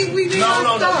 leave. Well, we need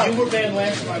No. You were banned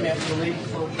last time after the league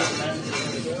for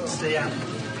stay out.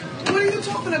 What are you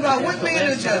talking about? What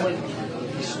manager?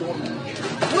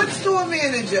 What store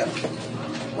manager?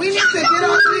 We need to get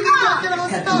our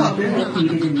stuff.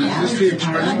 Is this the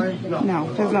express lane?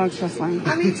 No, there's no express lane.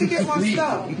 I need to get my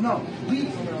stuff. No,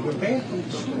 leave. You're banned from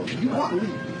the store. You want to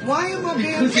leave. Why am I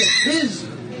banned? Because it's his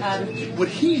attitude, what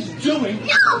he's doing,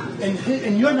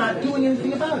 and you're not doing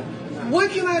anything about it.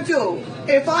 What can I do?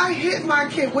 If I hit my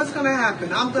kid, what's going to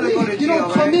happen? I'm going to go to jail, You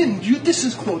don't come right? in. This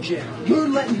is quote jail. You're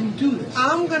letting him do this.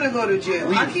 I'm going to go to jail.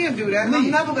 Leave. I can't do that. Leave.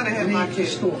 I'm never going to hit my Leave kid.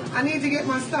 the store. I need to get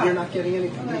my stuff. You're not getting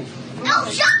anything. Leave. No,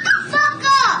 shut the fuck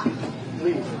up!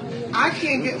 Leave. I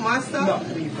can't get my stuff. No,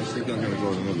 leave. I think I'm going to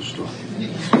go to another store.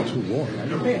 It's too warm.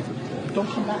 You're banned. Don't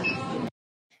come back.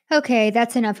 Okay,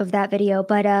 that's enough of that video.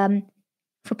 But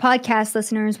for podcast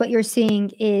listeners, what you're seeing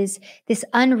is this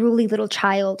unruly little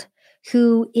child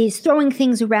who is throwing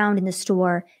things around in the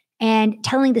store and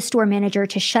telling the store manager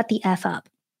to shut the F up.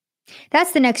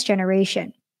 That's the next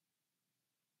generation.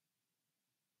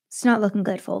 It's not looking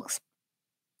good, folks.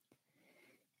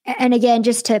 And again,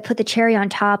 just to put the cherry on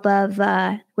top of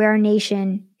where our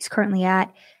nation is currently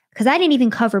at, because I didn't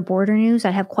even cover border news. I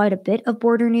have quite a bit of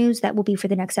border news that will be for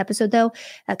the next episode, though,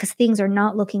 because things are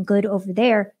not looking good over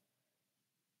there.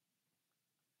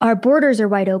 Our borders are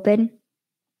wide open.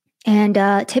 And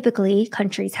typically,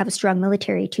 countries have a strong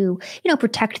military to,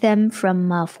 protect them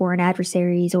from foreign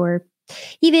adversaries or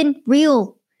even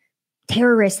real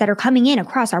terrorists that are coming in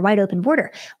across our wide open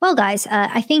border. Well, guys,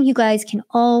 I think you guys can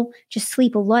all just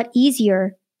sleep a lot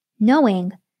easier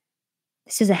knowing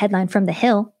this is a headline from The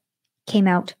Hill, came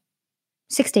out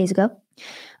 6 days ago.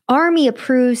 Army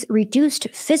approves reduced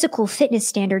physical fitness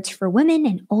standards for women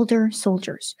and older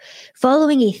soldiers.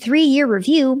 Following a 3-year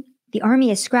review, the Army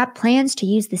has scrapped plans to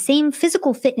use the same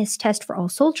physical fitness test for all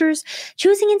soldiers,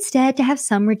 choosing instead to have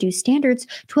some reduced standards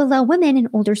to allow women and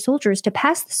older soldiers to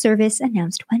pass the service,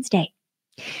 announced Wednesday.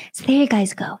 So there you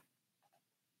guys go.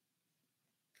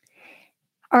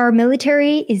 Our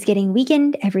military is getting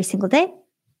weakened every single day.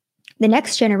 The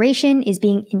next generation is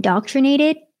being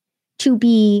indoctrinated to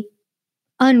be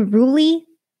unruly.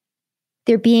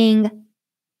 They're being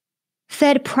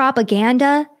fed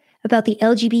propaganda about the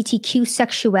LGBTQ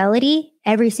sexuality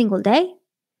every single day.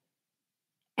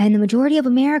 And the majority of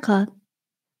America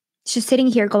is just sitting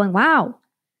here going, wow,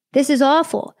 this is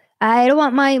awful. I don't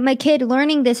want my kid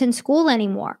learning this in school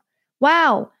anymore.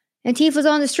 Wow. Antifa's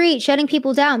on the street shutting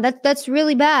people down. That's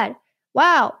really bad.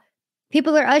 Wow.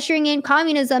 People are ushering in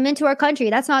communism into our country.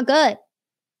 That's not good.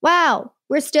 Wow.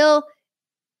 We're still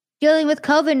dealing with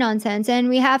COVID nonsense and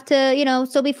we have to,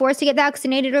 still be forced to get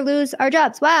vaccinated or lose our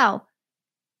jobs. Wow.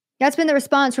 That's been the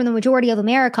response from the majority of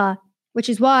America, which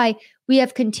is why we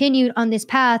have continued on this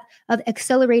path of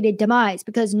accelerated demise,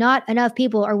 because not enough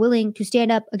people are willing to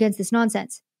stand up against this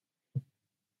nonsense.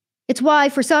 It's why,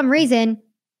 for some reason,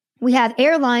 we have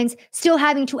airlines still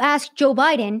having to ask Joe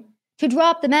Biden to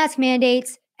drop the mask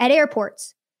mandates at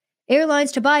airports.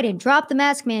 Airlines to Biden, drop the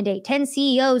mask mandate. 10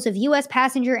 CEOs of U.S.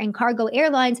 passenger and cargo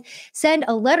airlines send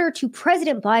a letter to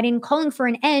President Biden calling for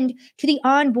an end to the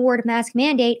onboard mask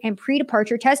mandate and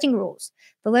pre-departure testing rules.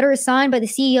 The letter is signed by the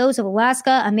CEOs of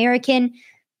Alaska, American,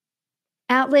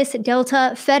 Atlas,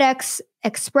 Delta, FedEx,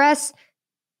 Express,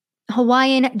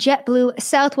 Hawaiian, JetBlue,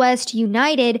 Southwest,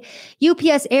 United,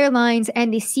 UPS Airlines,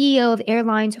 and the CEO of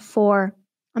Airlines for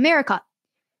America.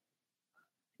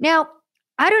 Now,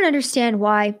 I don't understand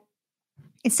why,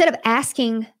 instead of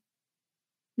asking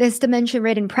this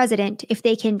dementia-ridden president if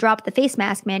they can drop the face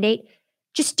mask mandate,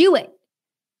 just do it.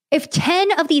 If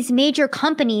 10 of these major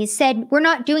companies said, we're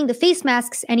not doing the face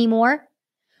masks anymore,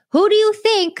 who do you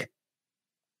think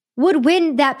would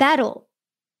win that battle?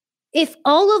 If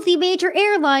all of the major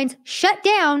airlines shut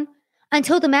down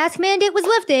until the mask mandate was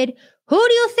lifted, who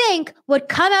do you think would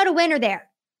come out a winner there?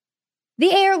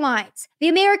 The airlines, the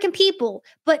American people.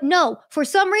 But no, for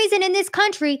some reason in this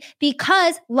country,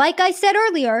 because, like I said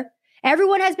earlier,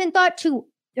 everyone has been taught to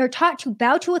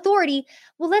bow to authority.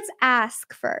 Well, let's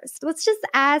ask first. Let's just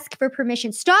ask for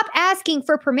permission. Stop asking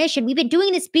for permission. We've been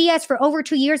doing this BS for over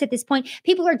 2 years at this point.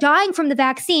 People are dying from the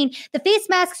vaccine. The face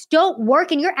masks don't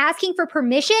work and you're asking for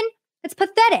permission? It's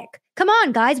pathetic. Come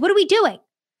on, guys. What are we doing?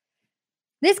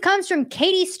 This comes from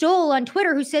Katie Stoll on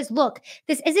Twitter, who says, look,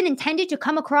 this isn't intended to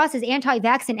come across as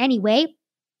anti-vax in any way.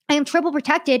 I am triple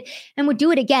protected and would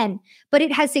do it again, but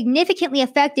it has significantly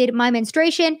affected my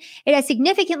menstruation. It has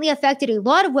significantly affected a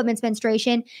lot of women's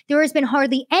menstruation. There has been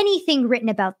hardly anything written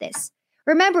about this.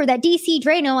 Remember that DC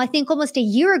Drano, I think almost a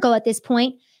year ago at this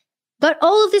point, got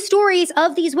all of the stories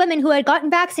of these women who had gotten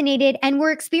vaccinated and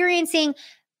were experiencing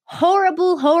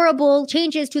horrible, horrible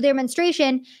changes to their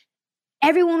menstruation.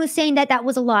 Everyone was saying that that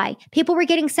was a lie. People were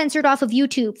getting censored off of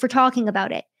YouTube for talking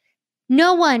about it.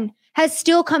 No one has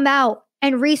still come out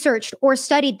and researched or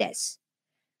studied this.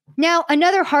 Now,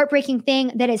 another heartbreaking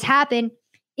thing that has happened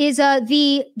is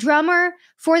the drummer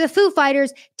for the Foo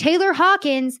Fighters, Taylor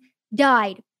Hawkins,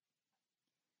 died.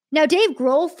 Now, Dave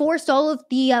Grohl forced all of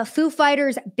the Foo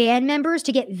Fighters band members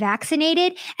to get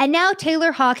vaccinated, and now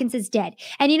Taylor Hawkins is dead.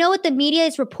 And you know what the media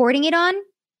is reporting it on?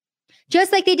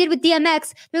 Just like they did with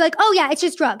DMX, they're like, oh yeah, it's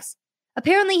just drugs.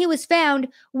 Apparently he was found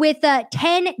with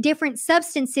 10 different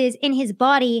substances in his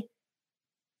body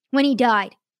when he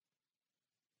died.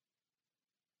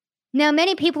 Now,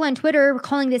 many people on Twitter were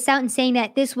calling this out and saying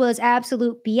that this was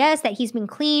absolute BS, that he's been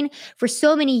clean for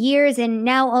so many years, and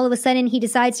now all of a sudden he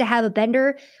decides to have a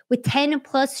bender with 10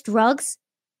 plus drugs.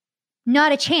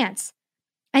 Not a chance.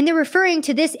 And they're referring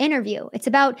to this interview. It's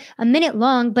about a minute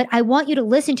long, but I want you to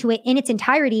listen to it in its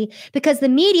entirety because the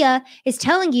media is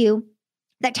telling you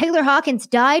that Taylor Hawkins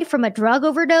died from a drug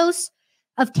overdose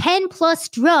of 10 plus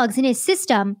drugs in his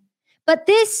system. But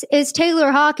this is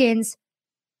Taylor Hawkins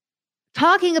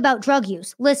talking about drug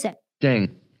use. Listen.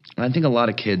 Dang. I think a lot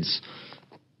of kids,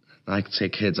 I say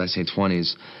kids, I say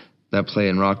 20s, that play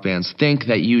in rock bands, think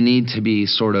that you need to be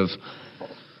sort of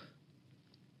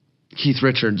Keith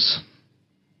Richards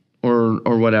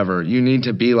or whatever. You need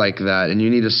to be like that, and you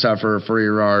need to suffer for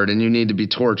your art, and you need to be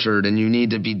tortured, and you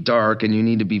need to be dark, and you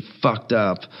need to be fucked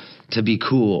up to be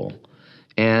cool.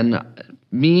 And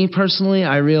me personally,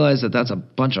 I realize that that's a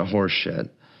bunch of horse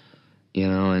shit, you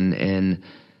know,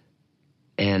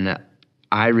 and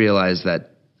I realize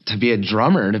that to be a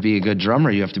drummer, to be a good drummer,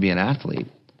 you have to be an athlete.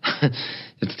 You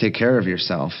have to take care of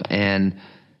yourself, and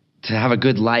to have a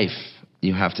good life,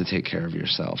 you have to take care of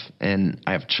yourself. And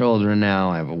I have children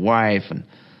now, I have a wife, and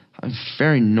I'm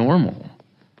very normal.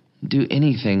 Do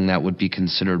anything that would be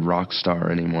considered rock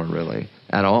star anymore, really,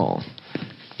 at all.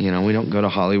 You know, we don't go to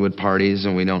Hollywood parties,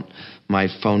 and my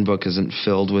phone book isn't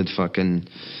filled with fucking,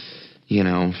 you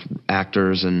know,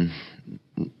 actors and,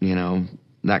 you know,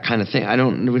 that kind of thing.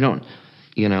 We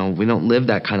don't live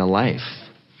that kind of life,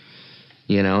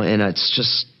 you know, and it's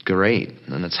just great,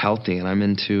 and it's healthy, and I'm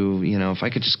into, you know, if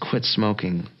I could just quit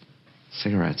smoking,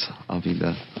 cigarettes. I'll be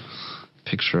the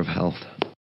picture of health.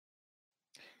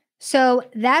 So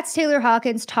that's Taylor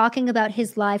Hawkins talking about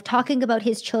his life, talking about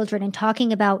his children, and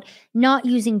talking about not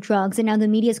using drugs. And now the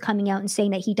media is coming out and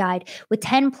saying that he died with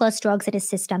 10 plus drugs in his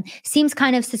system. Seems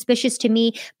kind of suspicious to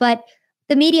me, but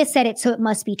the media said it, so it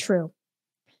must be true.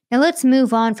 Now let's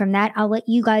move on from that. I'll let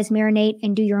you guys marinate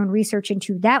and do your own research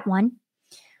into that one.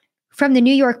 From the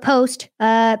New York Post,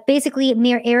 basically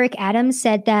Mayor Eric Adams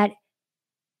said that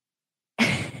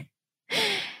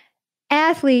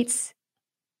athletes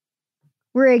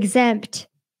were exempt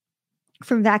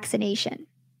from vaccination.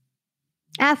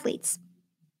 Athletes,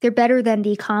 they're better than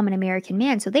the common American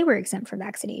man, so they were exempt from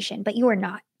vaccination, but you are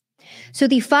not. So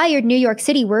the fired New York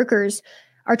City workers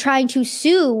are trying to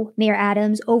sue Mayor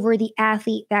Adams over the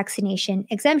athlete vaccination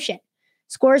exemption.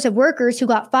 Scores of workers who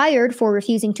got fired for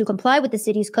refusing to comply with the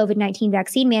city's COVID-19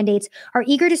 vaccine mandates are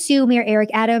eager to sue Mayor Eric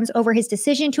Adams over his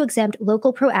decision to exempt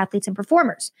local pro athletes and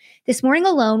performers. This morning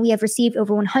alone, we have received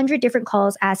over 100 different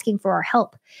calls asking for our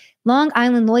help. Long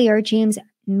Island lawyer James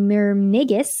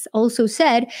Mirmigis also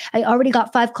said, I already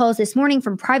got 5 calls this morning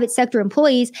from private sector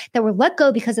employees that were let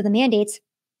go because of the mandates,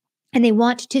 and they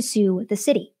want to sue the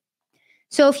city.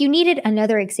 So if you needed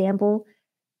another example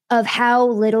of how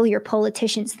little your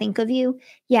politicians think of you,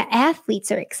 yeah,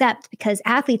 athletes are exempt because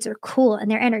athletes are cool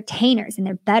and they're entertainers and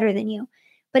they're better than you.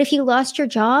 But if you lost your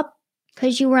job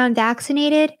because you were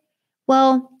unvaccinated,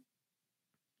 well,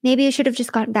 maybe you should have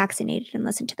just gotten vaccinated and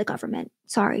listened to the government.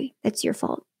 Sorry, that's your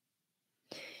fault.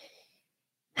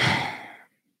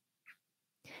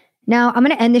 Now, I'm going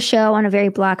to end the show on a very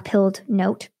black-pilled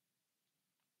note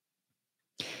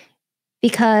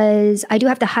because I do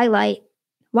have to highlight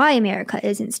why America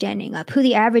isn't standing up, who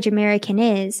the average American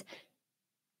is,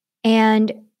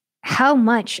 and how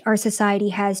much our society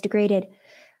has degraded.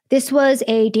 This was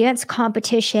a dance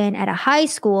competition at a high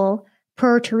school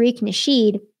per Tariq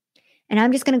Nasheed, and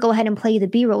I'm just going to go ahead and play you the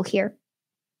B-roll here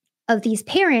of these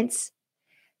parents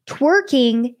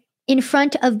twerking in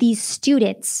front of these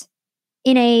students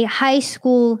in a high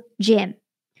school gym.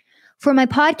 For my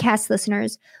podcast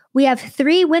listeners, we have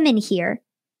 3 women here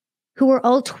who are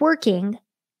all twerking.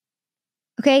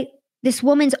 Okay, this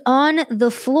woman's on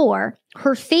the floor,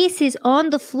 her face is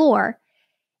on the floor,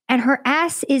 and her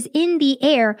ass is in the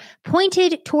air,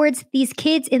 pointed towards these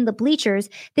kids in the bleachers.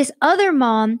 This other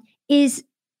mom is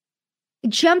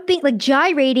jumping, like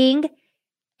gyrating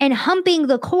and humping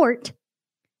the court.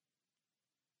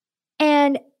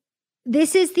 And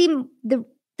this is the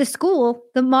school,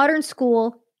 the modern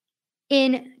school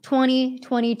in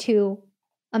 2022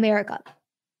 America.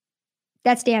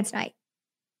 That's dance night.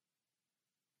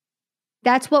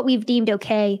 That's what we've deemed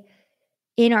okay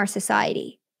in our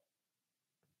society.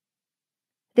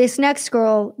 This next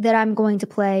girl that I'm going to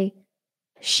play,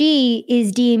 she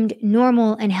is deemed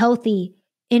normal and healthy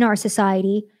in our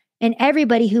society, and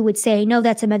everybody who would say, no,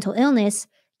 that's a mental illness,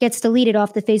 gets deleted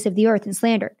off the face of the earth and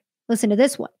slandered. Listen to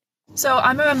this one. So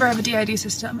I'm a member of a DID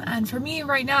system, and for me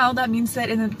right now, that means that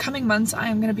in the coming months, I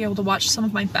am going to be able to watch some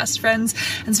of my best friends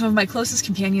and some of my closest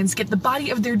companions get the body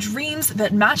of their dreams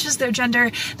that matches their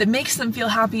gender, that makes them feel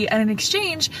happy, and in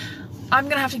exchange, I'm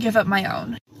going to have to give up my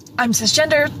own. I'm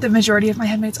cisgender, the majority of my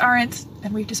headmates aren't,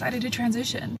 and we've decided to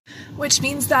transition. Which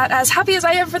means that as happy as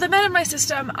I am for the men in my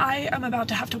system, I am about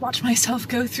to have to watch myself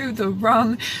go through the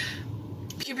wrong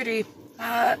puberty.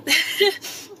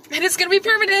 And it's going to be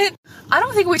permanent. I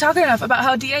don't think we talk enough about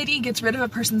how DID gets rid of a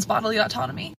person's bodily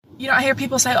autonomy. You know, I hear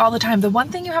people say all the time, the one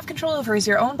thing you have control over is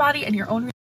your own body and your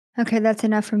own... Okay, that's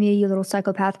enough from you little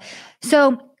psychopath.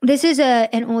 So this is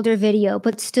an older video,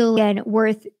 but still, again,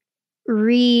 worth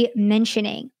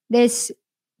re-mentioning. This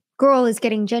girl is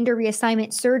getting gender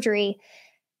reassignment surgery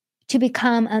to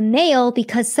become a male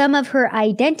because some of her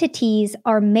identities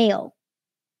are male.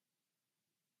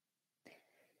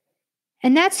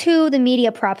 And that's who the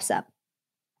media props up.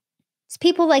 It's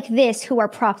people like this who are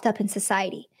propped up in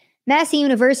society. Massey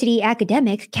University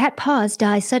academic Kat Paz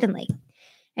dies suddenly.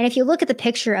 And if you look at the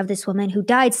picture of this woman who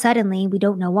died suddenly, we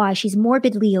don't know why, she's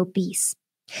morbidly obese.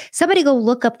 Somebody go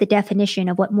look up the definition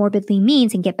of what morbidly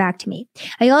means and get back to me.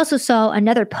 I also saw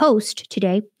another post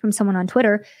today from someone on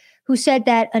Twitter who said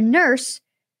that a nurse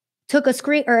took a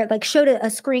screen or showed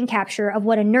a screen capture of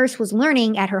what a nurse was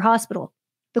learning at her hospital.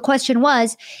 The question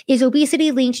was, is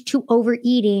obesity linked to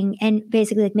overeating and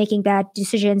basically making bad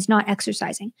decisions, not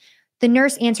exercising? The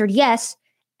nurse answered yes,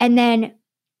 and then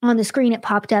on the screen it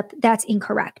popped up, that's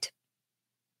incorrect.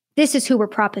 This is who we're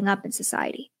propping up in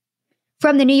society.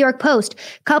 From the New York Post,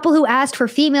 couple who asked for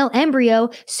female embryo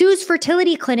sues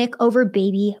fertility clinic over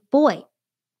baby boy.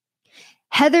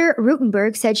 Heather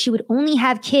Rutenberg said she would only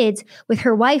have kids with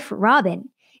her wife, Robin,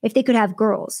 if they could have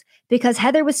girls, because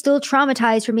Heather was still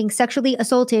traumatized from being sexually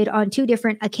assaulted on 2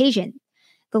 different occasions.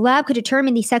 The lab could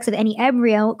determine the sex of any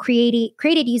embryo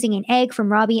created using an egg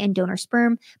from Robbie and donor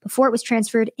sperm before it was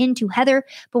transferred into Heather.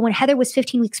 But when Heather was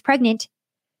 15 weeks pregnant,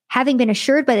 having been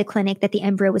assured by the clinic that the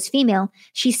embryo was female,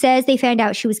 she says they found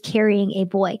out she was carrying a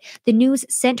boy. The news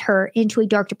sent her into a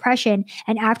dark depression,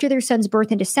 and after their son's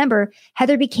birth in December,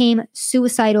 Heather became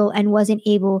suicidal and wasn't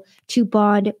able to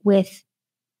bond with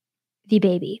the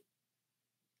baby.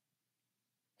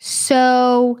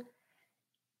 So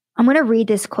I'm going to read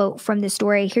this quote from the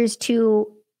story. Here's 2,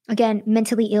 again,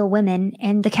 mentally ill women,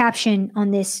 and the caption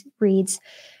on this reads,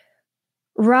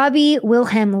 Robbie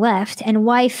Wilhelm left, and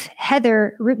wife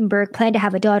Heather Rutenberg planned to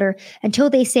have a daughter until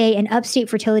they say an upstate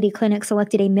fertility clinic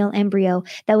selected a male embryo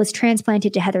that was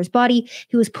transplanted to Heather's body,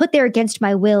 who was put there against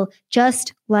my will,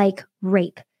 just like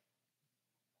rape.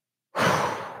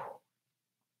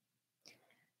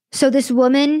 So this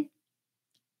woman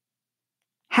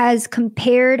has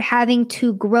compared having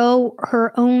to grow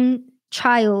her own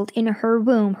child in her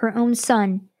womb, her own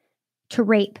son, to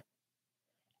rape.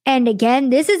 And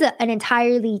again, this is an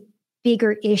entirely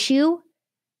bigger issue.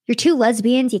 You're 2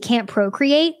 lesbians, you can't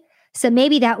procreate. So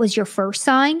maybe that was your first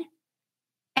sign.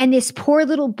 And this poor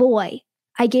little boy,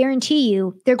 I guarantee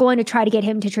you, they're going to try to get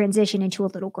him to transition into a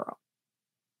little girl.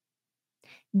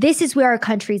 This is where our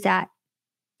country's at.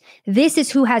 This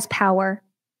is who has power.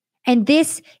 And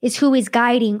this is who is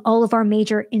guiding all of our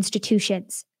major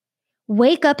institutions.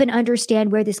 Wake up and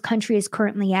understand where this country is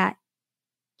currently at.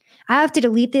 I have to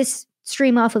delete this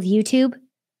stream off of YouTube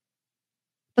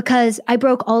because I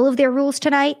broke all of their rules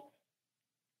tonight.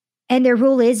 And their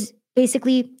rule is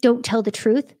basically don't tell the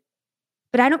truth.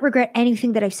 But I don't regret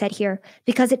anything that I've said here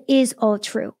because it is all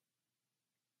true.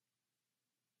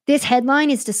 This headline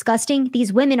is disgusting.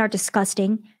 These women are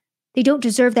disgusting. They don't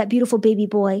deserve that beautiful baby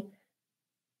boy.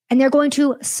 And they're going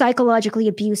to psychologically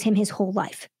abuse him his whole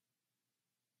life.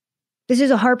 This is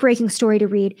a heartbreaking story to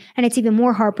read, and it's even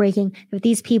more heartbreaking that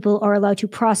these people are allowed to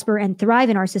prosper and thrive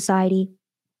in our society,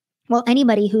 while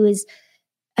anybody who is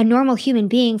a normal human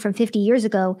being from 50 years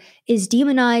ago is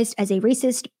demonized as a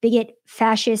racist, bigot,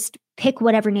 fascist, pick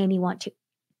whatever name you want to.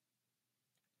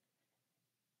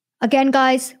 Again,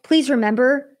 guys, please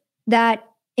remember that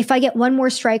if I get one more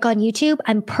strike on YouTube,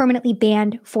 I'm permanently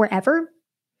banned forever.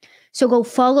 So go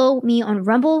follow me on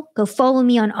Rumble, go follow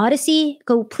me on Odyssey,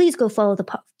 please go follow the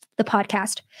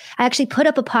podcast. I actually put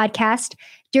up a podcast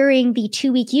during the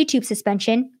 2-week YouTube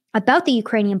suspension about the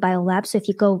Ukrainian biolab. So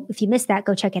if you missed that,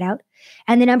 go check it out.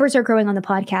 And the numbers are growing on the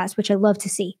podcast, which I love to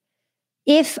see.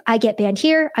 If I get banned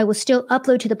here, I will still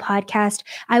upload to the podcast.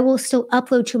 I will still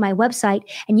upload to my website,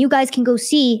 and you guys can go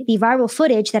see the viral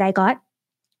footage that I got,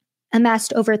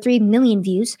 amassed over 3 million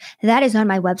views. That is on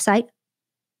my website.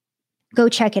 Go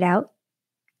check it out.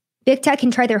 Big Tech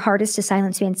can try their hardest to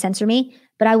silence me and censor me,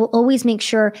 but I will always make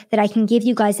sure that I can give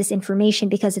you guys this information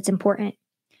because it's important.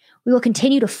 We will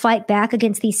continue to fight back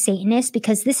against these Satanists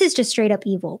because this is just straight up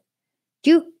evil.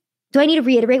 Do I need to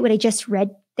reiterate what I just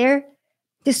read there?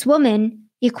 This woman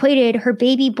equated her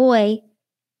baby boy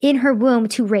in her womb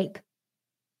to rape.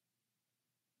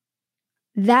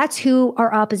 That's who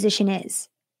our opposition is.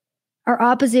 Our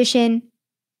opposition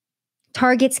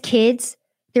targets kids.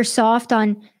 They're soft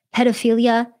on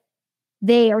pedophilia.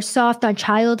 They are soft on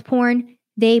child porn.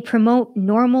 They promote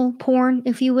normal porn,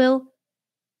 if you will.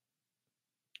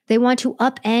 They want to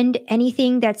upend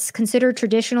anything that's considered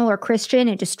traditional or Christian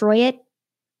and destroy it.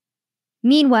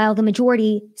 Meanwhile, the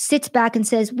majority sits back and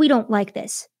says, we don't like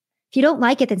this. If you don't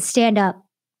like it, then stand up.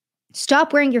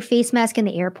 Stop wearing your face mask in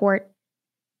the airport.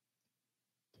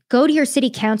 Go to your city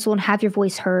council and have your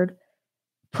voice heard.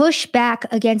 Push back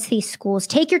against these schools.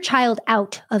 Take your child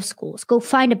out of schools. Go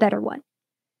find a better one.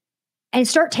 And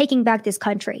start taking back this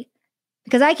country.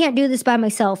 Because I can't do this by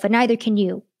myself, and neither can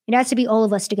you. It has to be all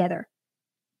of us together.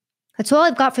 That's all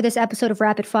I've got for this episode of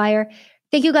Rapid Fire.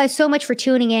 Thank you guys so much for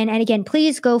tuning in. And again,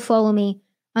 please go follow me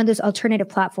on those alternative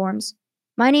platforms.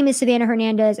 My name is Savannah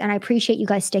Hernandez, and I appreciate you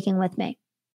guys sticking with me.